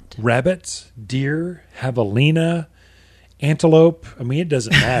catmint. Rabbits, deer, javelina, antelope. I mean, it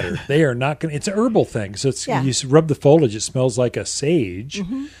doesn't matter. They are not going to, it's an herbal thing. So you rub the foliage, it smells like a sage.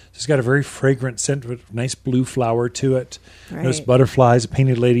 Mm-hmm. It's got a very fragrant scent with a nice blue flower to it. Right. Those butterflies,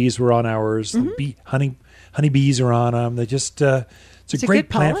 painted ladies were on ours. Mm-hmm. The honeybees are on them. They just, it's a great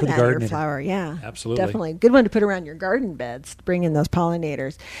plant for the garden. Flower, yeah. Absolutely. Definitely. Good one to put around your garden beds to bring in those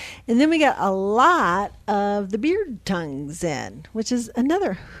pollinators. And then we got a lot of the beard tongues in, which is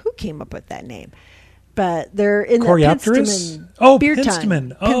another, who came up with that name? But they're in the penstemon. Beard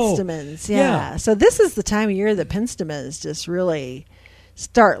penstemon. tongue. Penstemons, yeah. So this is the time of year that penstemons just really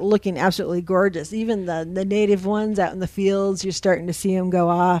start looking absolutely gorgeous. Even the native ones out in the fields, you're starting to see them go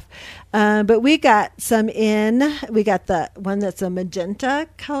off. But we got some in. We got the one that's a magenta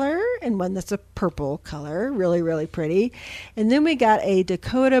color and one that's a purple color. Really, really pretty. And then we got a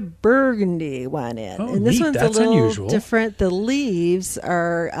Dakota burgundy one in. Oh, and this neat. one's That's a little unusual. different. The leaves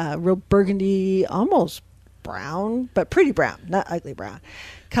are real burgundy, almost brown, but pretty brown, not ugly brown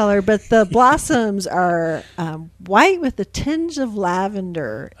color. But the blossoms are white with a tinge of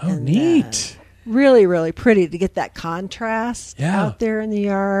lavender. Oh, neat. Really, really pretty to get that contrast out there in the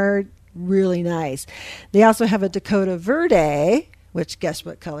yard. Really nice. They also have a Dakota Verde, which guess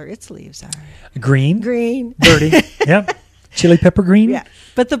what color its leaves are? Green. Verde. Yep. Chili pepper green. Yeah.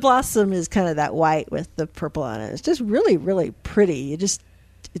 But the blossom is kind of that white with the purple on it. It's just really, really pretty. You just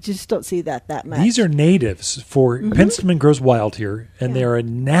don't see that much. These are natives for penstemon grows wild here, and they are a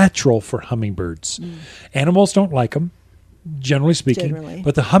natural for hummingbirds. Animals don't like them, generally speaking,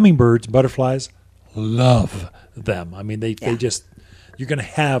 but the hummingbirds, butterflies, love them. I mean, they just, you're going to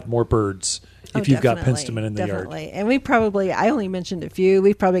have more birds if you've got penstemon in the yard. And I only mentioned a few.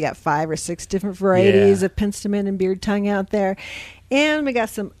 We've probably got 5 or 6 different varieties of penstemon and beard tongue out there. And we got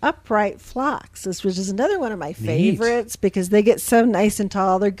some upright phlox, which is another one of my favorites because they get so nice and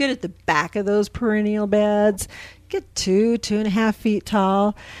tall. They're good at the back of those perennial beds. Get 2.5 feet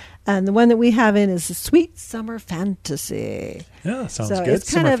tall. And the one that we have in is the Sweet Summer Fantasy. Yeah, sounds so good.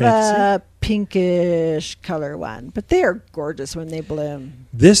 It's kind Summer of fantasy. a pinkish color one, but they are gorgeous when they bloom.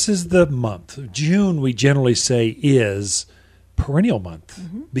 This is the month. June, we generally say, is perennial month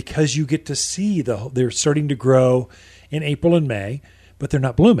because you get to see they're starting to grow in April and May, but they're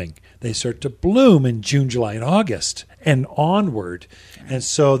not blooming. They start to bloom in June, July, and August and onward. And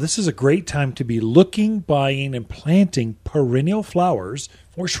so this is a great time to be looking, buying, and planting perennial flowers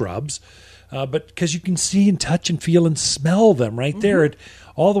or shrubs, but because you can see and touch and feel and smell them right there. And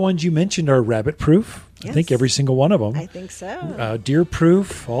all the ones you mentioned are rabbit proof. Yes. I think every single one of them. I think so. Deer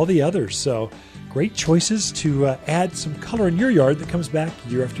proof, all the others. So great choices to add some color in your yard that comes back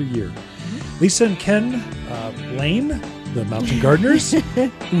year after year. Lisa and Ken Lane, the Mountain Gardeners,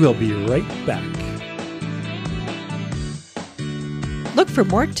 will be right back. Look for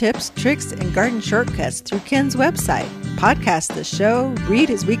more tips, tricks, and garden shortcuts through Ken's website. Podcast the show, read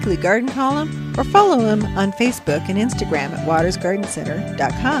his weekly garden column, or follow him on Facebook and Instagram at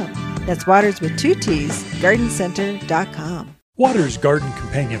watersgardencenter.com. That's Waters with 2 T's, gardencenter.com. Waters Garden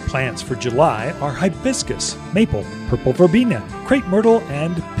Companion plants for July are hibiscus, maple, purple verbena, crepe myrtle,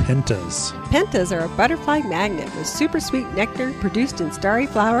 and pentas. Pentas are a butterfly magnet with super sweet nectar produced in starry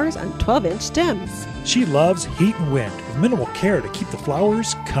flowers on 12-inch stems. She loves heat and wind with minimal care to keep the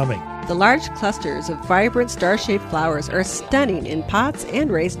flowers coming. The large clusters of vibrant star-shaped flowers are stunning in pots and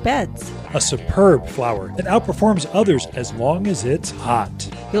raised beds. A superb flower that outperforms others as long as it's hot.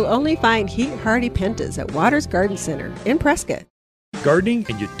 You'll only find heat-hardy pentas at Waters Garden Center in Prescott. Gardening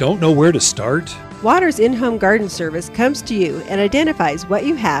and you don't know where to start? Waters in-home garden service comes to you and identifies what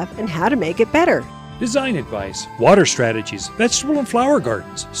you have and how to make it better. Design advice, water strategies, vegetable and flower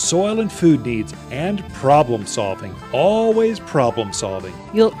gardens, soil and food needs, and problem solving. Always problem solving.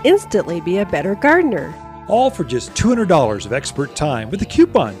 You'll instantly be a better gardener. All for just $200 of expert time with a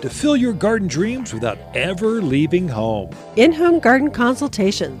coupon to fill your garden dreams without ever leaving home. In-home garden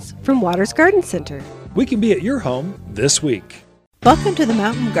consultations from Waters Garden Center. We can be at your home this week. Welcome to the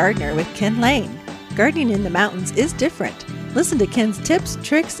Mountain Gardener with Ken Lane. Gardening in the mountains is different. Listen to Ken's tips,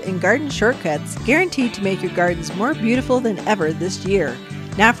 tricks, and garden shortcuts guaranteed to make your gardens more beautiful than ever this year.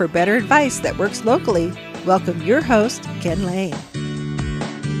 Now for better advice that works locally, welcome your host, Ken Lane.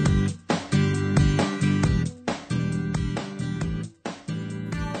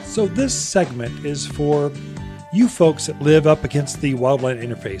 So this segment is for you folks that live up against the wildland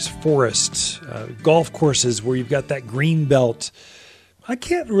interface, forests, golf courses where you've got that green belt. I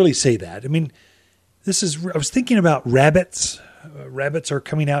can't really say that. I mean, I was thinking about rabbits. Rabbits are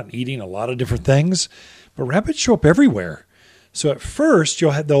coming out and eating a lot of different things, but rabbits show up everywhere. So at first,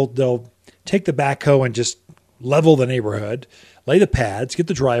 they'll take the backhoe and just level the neighborhood, lay the pads, get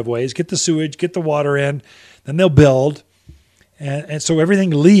the driveways, get the sewage, get the water in. Then they'll build. And so everything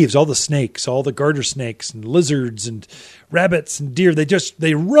leaves, all the snakes, all the garter snakes and lizards and rabbits and deer,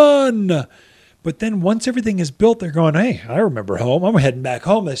 they run. But then once everything is built, they're going, hey, I remember home. I'm heading back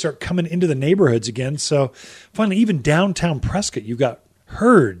home. They start coming into the neighborhoods again. So finally, even downtown Prescott, you've got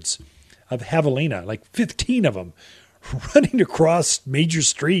herds of javelina, like 15 of them, running across major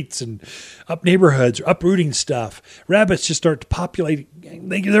streets and up neighborhoods, uprooting stuff. Rabbits just start to populate.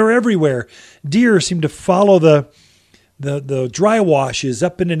 They're everywhere. Deer seem to follow the dry washes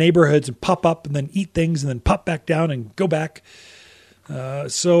up into neighborhoods and pop up and then eat things and then pop back down and go back.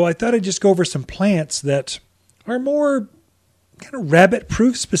 So I thought I'd just go over some plants that are more kind of rabbit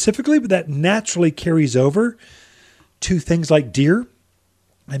proof specifically, but that naturally carries over to things like deer.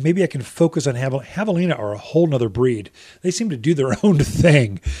 And maybe I can focus on javelina are a whole nother breed. They seem to do their own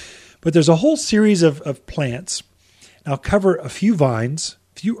thing. But there's a whole series of plants. I'll cover a few vines,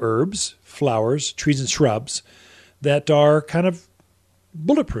 a few herbs, flowers, trees, and shrubs that are kind of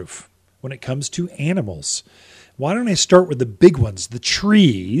bulletproof when it comes to animals. Why don't I start with the big ones, the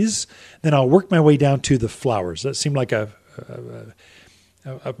trees, then I'll work my way down to the flowers. That seemed like a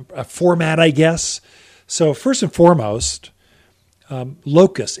format, I guess. So first and foremost,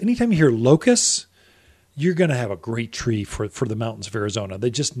 locusts. Anytime you hear locusts, you're going to have a great tree for the mountains of Arizona.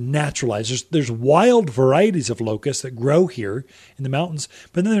 They just naturalize. There's wild varieties of locusts that grow here in the mountains,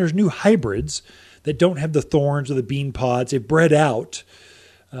 but then there's new hybrids that don't have the thorns or the bean pods. They've bred out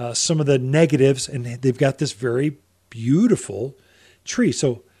some of the negatives, and they've got this very beautiful tree.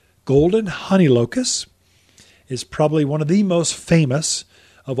 So golden honey locust is probably one of the most famous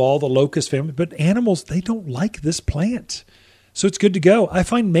of all the locust family, but animals, they don't like this plant. So it's good to go. I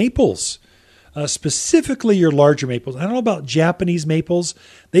find maples, specifically your larger maples. I don't know about Japanese maples.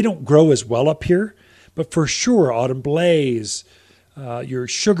 They don't grow as well up here, but for sure, autumn blaze, your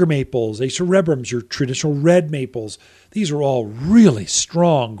sugar maples, acerebrums, your traditional red maples. These are all really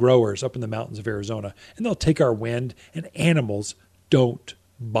strong growers up in the mountains of Arizona, and they'll take our wind, and animals don't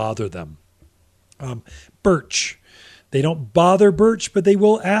bother them. Birch. They don't bother birch, but they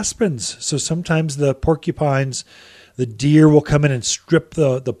will aspens. So sometimes the porcupines, the deer will come in and strip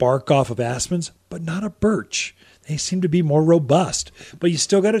the bark off of aspens, but not a birch. They seem to be more robust. But you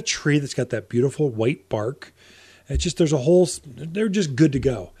still got a tree that's got that beautiful white bark. It's just, they're just good to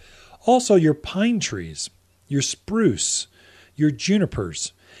go. Also, your pine trees, your spruce, your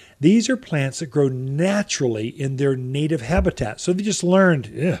junipers. These are plants that grow naturally in their native habitat. So they just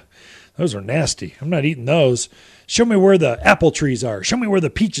learned, those are nasty. I'm not eating those. Show me where the apple trees are. Show me where the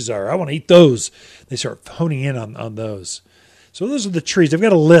peaches are. I want to eat those. They start honing in on those. So those are the trees. I've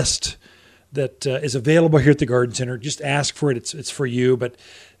got a list that is available here at the Garden Center. Just ask for it. It's for you, but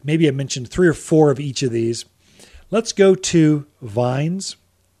maybe I mentioned 3 or 4 of each of these. Let's go to vines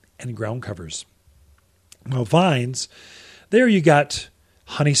and ground covers. Now, vines, there you got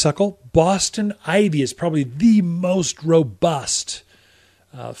honeysuckle. Boston ivy is probably the most robust,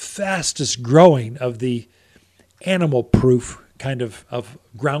 fastest growing of the animal-proof kind of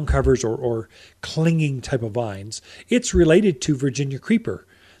ground covers or clinging type of vines. It's related to Virginia creeper.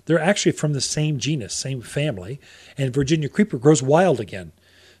 They're actually from the same genus, same family, and Virginia creeper grows wild again.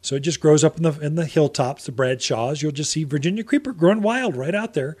 So it just grows up in the hilltops, the Bradshaws. You'll just see Virginia creeper growing wild right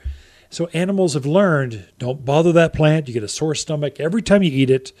out there. So animals have learned, don't bother that plant. You get a sore stomach every time you eat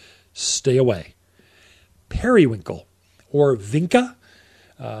it. Stay away. Periwinkle or vinca.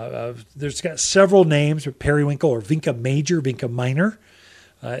 There's got several names, but periwinkle or vinca major, vinca minor.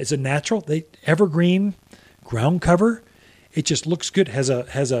 It's a natural, evergreen ground cover. It just looks good. Has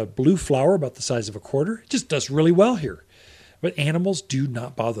a blue flower about the size of a quarter. It just does really well here. But animals do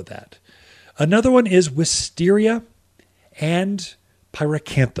not bother that. Another one is wisteria and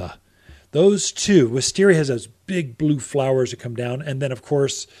pyracantha. Those two. Wisteria has those big blue flowers that come down. And then, of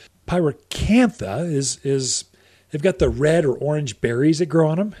course, pyracantha is they've got the red or orange berries that grow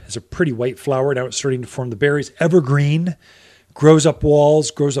on them. It's a pretty white flower. Now it's starting to form the berries. Evergreen. Grows up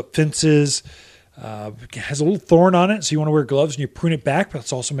walls, grows up fences. Has a little thorn on it, so you want to wear gloves and you prune it back, but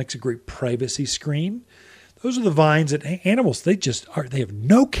it also makes a great privacy screen. Those are the vines that animals, they have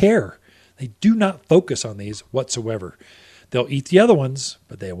no care. They do not focus on these whatsoever. They'll eat the other ones,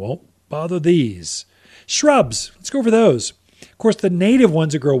 but they won't bother these. Shrubs, let's go over those. Of course, the native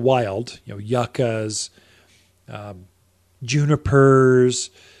ones that grow wild, yuccas,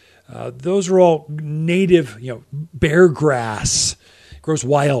 junipers, those are all native, bear grass. Grows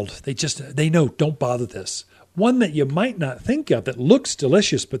wild. They know, don't bother this. One that you might not think of that looks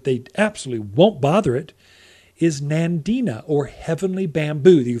delicious, but they absolutely won't bother it, is nandina or heavenly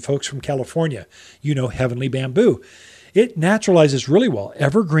bamboo. You folks from California, you know heavenly bamboo. It naturalizes really well.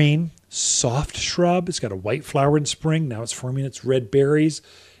 Evergreen, soft shrub. It's got a white flower in spring. Now it's forming its red berries.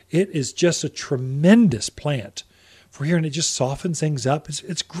 It is just a tremendous plant for here, and it just softens things up.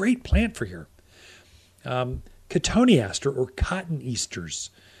 It's a great plant for here. Cotoneaster or cotton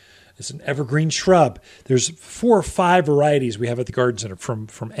easters. It's an evergreen shrub. There's 4 or 5 varieties we have at the Garden Center,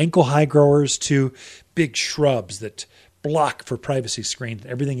 from ankle-high growers to big shrubs that block for privacy screens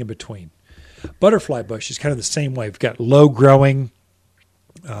and everything in between. Butterfly bush is kind of the same way. We've got low-growing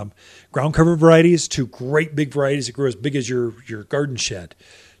ground cover varieties to great big varieties that grow as big as your garden shed,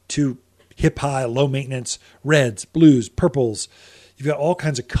 to hip-high, low-maintenance reds, blues, purples. You've got all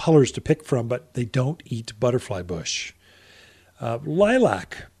kinds of colors to pick from, but they don't eat butterfly bush.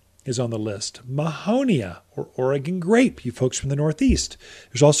 Lilac is on the list. Mahonia or Oregon grape, you folks from the Northeast.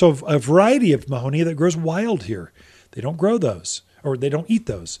 There's also a variety of Mahonia that grows wild here. They don't grow those, or they don't eat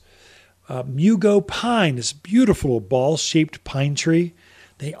those. Mugo pine, this beautiful ball-shaped pine tree.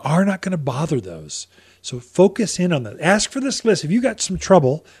 They are not going to bother those. So focus in on that. Ask for this list. If you got some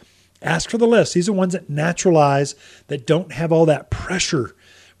trouble, ask for the list. These are ones that naturalize, that don't have all that pressure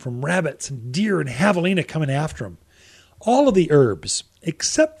from rabbits and deer and javelina coming after them. All of the herbs,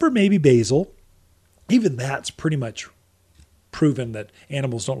 except for maybe basil, even that's pretty much proven that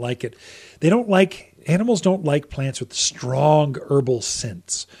animals don't like it. Animals don't like plants with strong herbal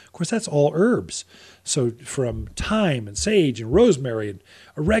scents. Of course, that's all herbs. So from thyme and sage and rosemary and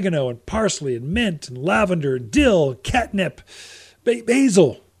oregano and parsley and mint and lavender and dill, catnip,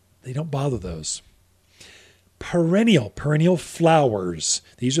 basil, they don't bother those. Perennial flowers.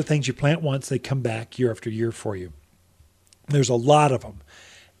 These are things you plant once, they come back year after year for you. There's a lot of them.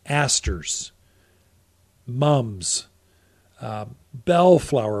 Asters, mums,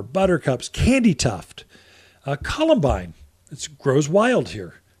 bellflower, buttercups, candy tuft, columbine. It grows wild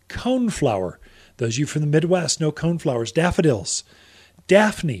here. Coneflower. Those of you from the Midwest know coneflowers, daffodils,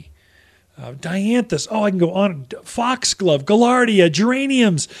 daphne, dianthus. Oh, I can go on. Foxglove, gaillardia,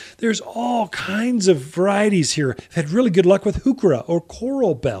 geraniums. There's all kinds of varieties here. I've had really good luck with heuchera or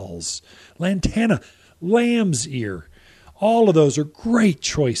coral bells, lantana, lamb's ear. All of those are great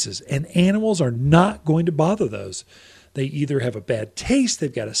choices, and animals are not going to bother those. They either have a bad taste,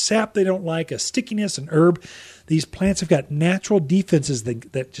 they've got a sap they don't like, a stickiness, an herb. These plants have got natural defenses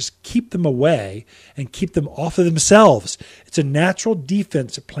that just keep them away and keep them off of themselves. It's a natural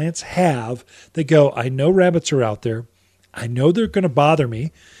defense that plants have. They go, I know rabbits are out there. I know they're going to bother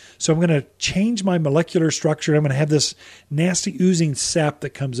me. So I'm going to change my molecular structure. I'm going to have this nasty oozing sap that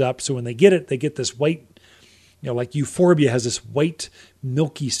comes up. So when they get it, they get this white, like euphorbia has this white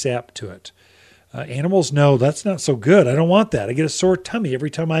milky sap to it. Animals know that's not so good. I don't want that. I get a sore tummy every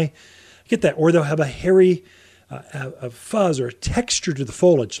time I get that. Or they'll have a hairy a fuzz or a texture to the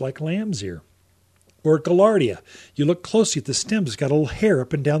foliage like lamb's ear. Or gaillardia. You look closely at the stems. It's got a little hair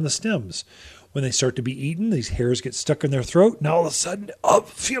up and down the stems. When they start to be eaten, these hairs get stuck in their throat. And all of a sudden, I'm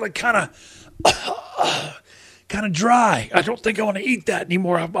feeling kind of dry. I don't think I want to eat that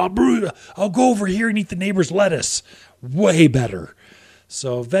anymore. I'll go over here and eat the neighbor's lettuce. Way better.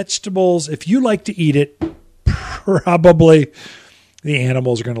 So vegetables, if you like to eat it, probably the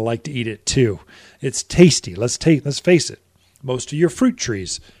animals are going to like to eat it too. It's tasty. Let's face it. Most of your fruit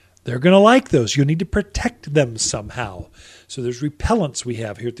trees, they're going to like those. You'll need to protect them somehow. So there's repellents we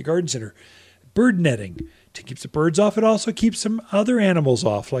have here at the garden center. Bird netting to keep the birds off. It also keeps some other animals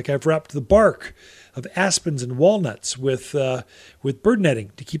off. Like I've wrapped the bark of aspens and walnuts with bird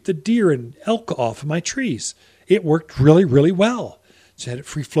netting to keep the deer and elk off of my trees. It worked really, really well. So I had it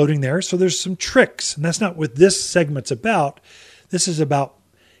free floating there. So there's some tricks, and that's not what this segment's about. This is about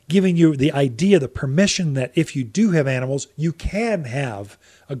giving you the idea, the permission that if you do have animals, you can have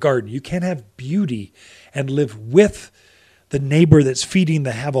a garden. You can have beauty and live with the neighbor that's feeding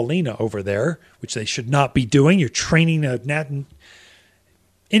the javelina over there, which they should not be doing. You're training a gnat.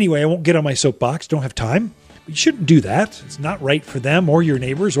 Anyway, I won't get on my soapbox. Don't have time. But you shouldn't do that. It's not right for them or your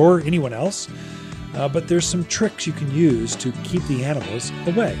neighbors or anyone else. But there's some tricks you can use to keep the animals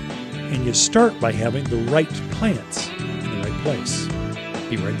away. And you start by having the right plants in the right place.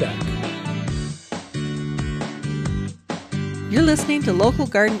 Be right back. You're listening to local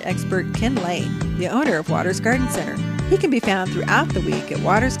garden expert Ken Lane, the owner of Waters Garden Center. He can be found throughout the week at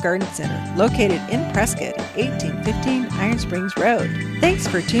Waters Garden Center, located in Prescott at 1815 Iron Springs Road. Thanks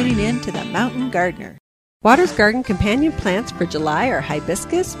for tuning in to The Mountain Gardener. Waters Garden companion plants for July are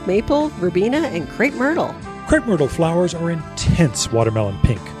hibiscus, maple, verbena, and crepe myrtle. Crepe myrtle flowers are intense watermelon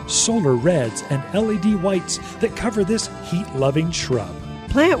pink, solar reds, and LED whites that cover this heat-loving shrub.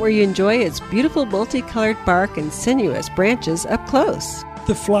 Plant where you enjoy its beautiful multicolored bark and sinuous branches up close.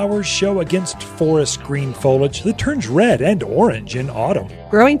 The flowers show against forest green foliage that turns red and orange in autumn.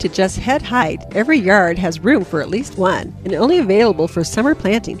 Growing to just head height, every yard has room for at least one, and only available for summer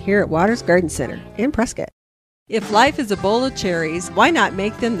planting here at Waters Garden Center in Prescott. If life is a bowl of cherries, why not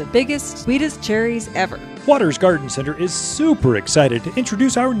make them the biggest, sweetest cherries ever? Waters Garden Center is super excited to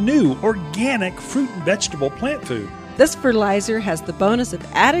introduce our new organic fruit and vegetable plant food. This fertilizer has the bonus of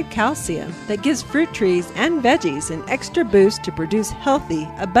added calcium that gives fruit trees and veggies an extra boost to produce healthy,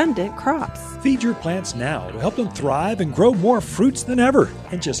 abundant crops. Feed your plants now to help them thrive and grow more fruits than ever.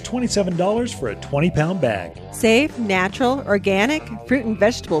 And just $27 for a 20-pound bag. Safe, natural, organic fruit and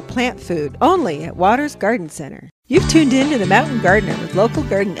vegetable plant food only at Waters Garden Center. You've tuned in to The Mountain Gardener with local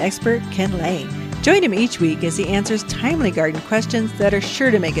garden expert Ken Lane. Join him each week as he answers timely garden questions that are sure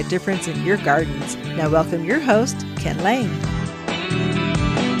to make a difference in your gardens. Now welcome your host, Ken Lane.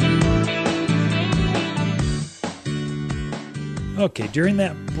 Okay, during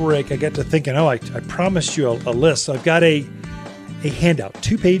that break, I got to thinking, I promised you a list. I've got a handout,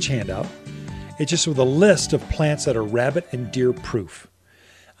 2-page handout. It's just with a list of plants that are rabbit and deer proof.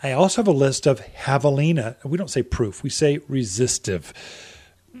 I also have a list of javelina. We don't say proof, we say resistive.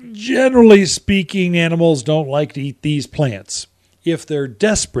 Generally speaking, animals don't like to eat these plants. If they're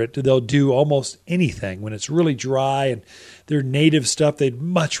desperate, they'll do almost anything. When it's really dry and they're native stuff, they'd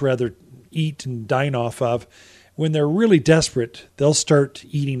much rather eat and dine off of. When they're really desperate, they'll start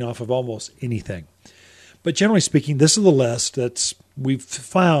eating off of almost anything. But generally speaking, this is the list that we've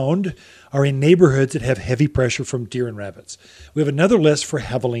found are in neighborhoods that have heavy pressure from deer and rabbits. We have another list for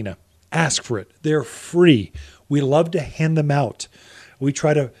javelina. Ask for it. They're free. We love to hand them out. We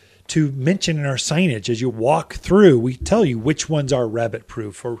try to mention in our signage as you walk through, we tell you which ones are rabbit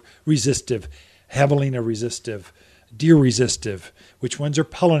proof or resistive, javelina resistive, deer resistive, which ones are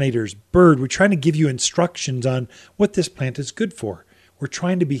pollinators, bird. We're trying to give you instructions on what this plant is good for. We're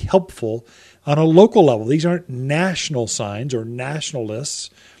trying to be helpful on a local level. These aren't national signs or national lists.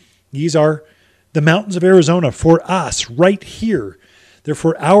 These are the mountains of Arizona for us right here. They're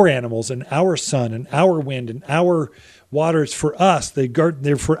for our animals and our sun and our wind and our waters for us.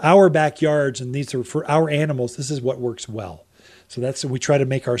 They're for our backyards, and these are for our animals. This is what works well. So we try to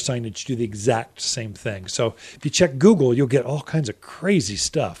make our signage do the exact same thing. So if you check Google, you'll get all kinds of crazy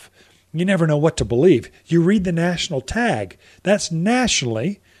stuff. You never know what to believe. You read the national tag. That's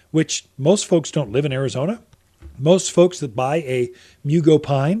nationally, which most folks don't live in Arizona. Most folks that buy a Mugo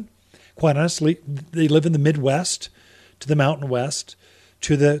pine, quite honestly, they live in the Midwest, to the Mountain West,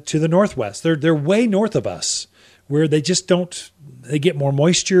 to the Northwest. They're way north of us, where they just don't. They get more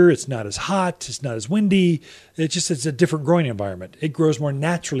moisture. It's not as hot. It's not as windy. It's a different growing environment. It grows more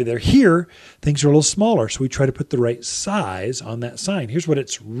naturally there. Here, things are a little smaller, so we try to put the right size on that sign. Here's what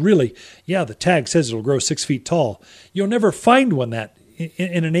it's really. Yeah, the tag says it'll grow 6 feet tall. You'll never find one that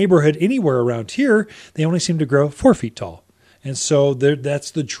in a neighborhood anywhere around here. They only seem to grow 4 feet tall, and so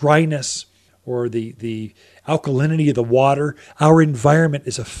that's the dryness or the alkalinity of the water. Our environment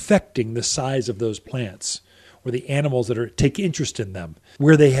is affecting the size of those plants, or the animals that take interest in them,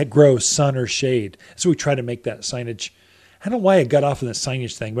 where they grow sun or shade. So we try to make that signage. I don't know why I got off on the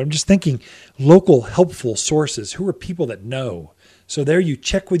signage thing, but I'm just thinking local helpful sources. Who are people that know? So there you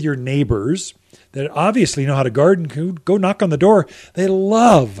check with your neighbors that obviously know how to garden. Go knock on the door. They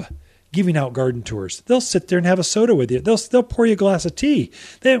love giving out garden tours. They'll sit there and have a soda with you. They'll pour you a glass of tea.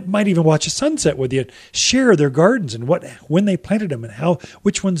 They might even watch a sunset with you, share their gardens and when they planted them and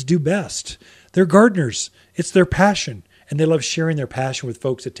which ones do best. They're gardeners. It's their passion, and they love sharing their passion with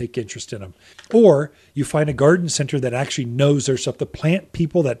folks that take interest in them. Or you find a garden center that actually knows their stuff, the plant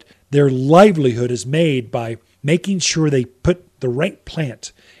people that their livelihood is made by making sure they put the right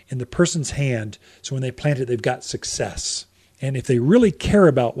plant in the person's hand, so when they plant it, they've got success. And if they really care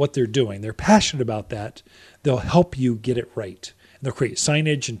about what they're doing, they're passionate about that, they'll help you get it right. And they'll create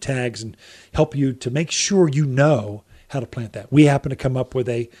signage and tags and help you to make sure you know how to plant that. We happen to come up with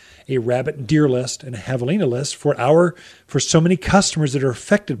a rabbit and deer list and a javelina list for so many customers that are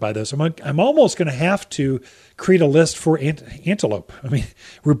affected by those. I'm almost going to have to create a list for antelope. I mean,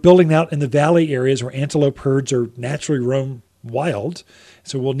 we're building out in the valley areas where antelope herds are naturally roam wild.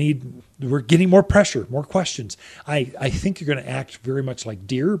 So we're getting more pressure, more questions. I think you're going to act very much like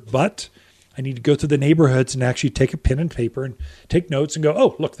deer, but I need to go through the neighborhoods and actually take a pen and paper and take notes and go,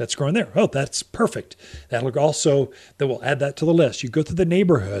 oh, look, that's growing there. Oh, that's perfect. That will add that to the list. You go through the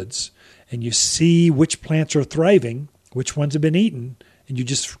neighborhoods and you see which plants are thriving, which ones have been eaten, and you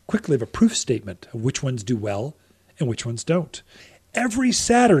just quickly have a proof statement of which ones do well and which ones don't. Every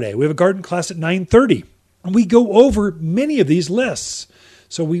Saturday, we have a garden class at 9:30, and we go over many of these lists.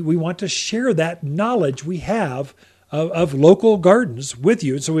 So we want to share that knowledge we have of local gardens with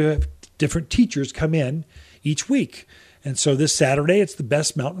you. And so we have different teachers come in each week. And so this Saturday, it's the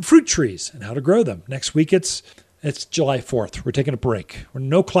best mountain fruit trees and how to grow them. Next week, it's July 4th. We're taking a break. We're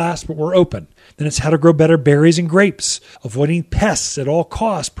no class, but we're open. Then it's how to grow better berries and grapes, avoiding pests at all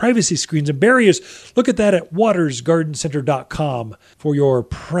costs, privacy screens and barriers. Look at that at watersgardencenter.com for your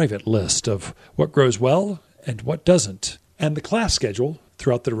private list of what grows well and what doesn't, and the class schedule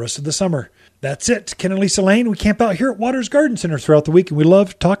throughout the rest of the summer. That's it. Ken and Lisa Lane. We camp out here at Waters Garden Center throughout the week, and we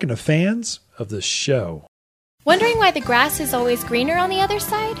love talking to fans of the show. Wondering why the grass is always greener on the other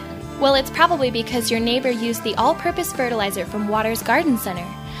side? Well, it's probably because your neighbor used the all-purpose fertilizer from Waters Garden Center.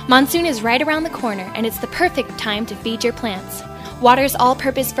 Monsoon is right around the corner, and it's the perfect time to feed your plants. Waters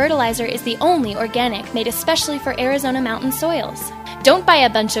all-purpose fertilizer is the only organic made especially for Arizona mountain soils. Don't buy a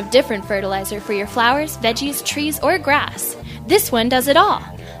bunch of different fertilizer for your flowers, veggies, trees, or grass. This one does it all.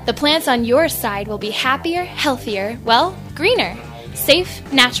 The plants on your side will be happier, healthier, well, greener. Safe,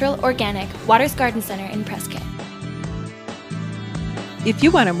 natural, organic. Waters Garden Center in Prescott. If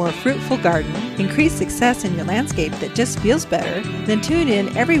you want a more fruitful garden, increase success in your landscape that just feels better, then tune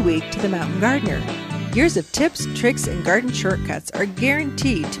in every week to The Mountain Gardener. Years of tips, tricks, and garden shortcuts are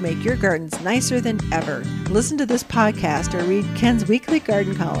guaranteed to make your gardens nicer than ever. Listen to this podcast or read Ken's weekly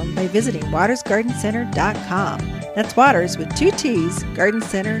garden column by visiting watersgardencenter.com. That's Waters with 2 T's,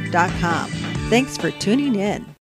 gardencenter.com. Thanks for tuning in.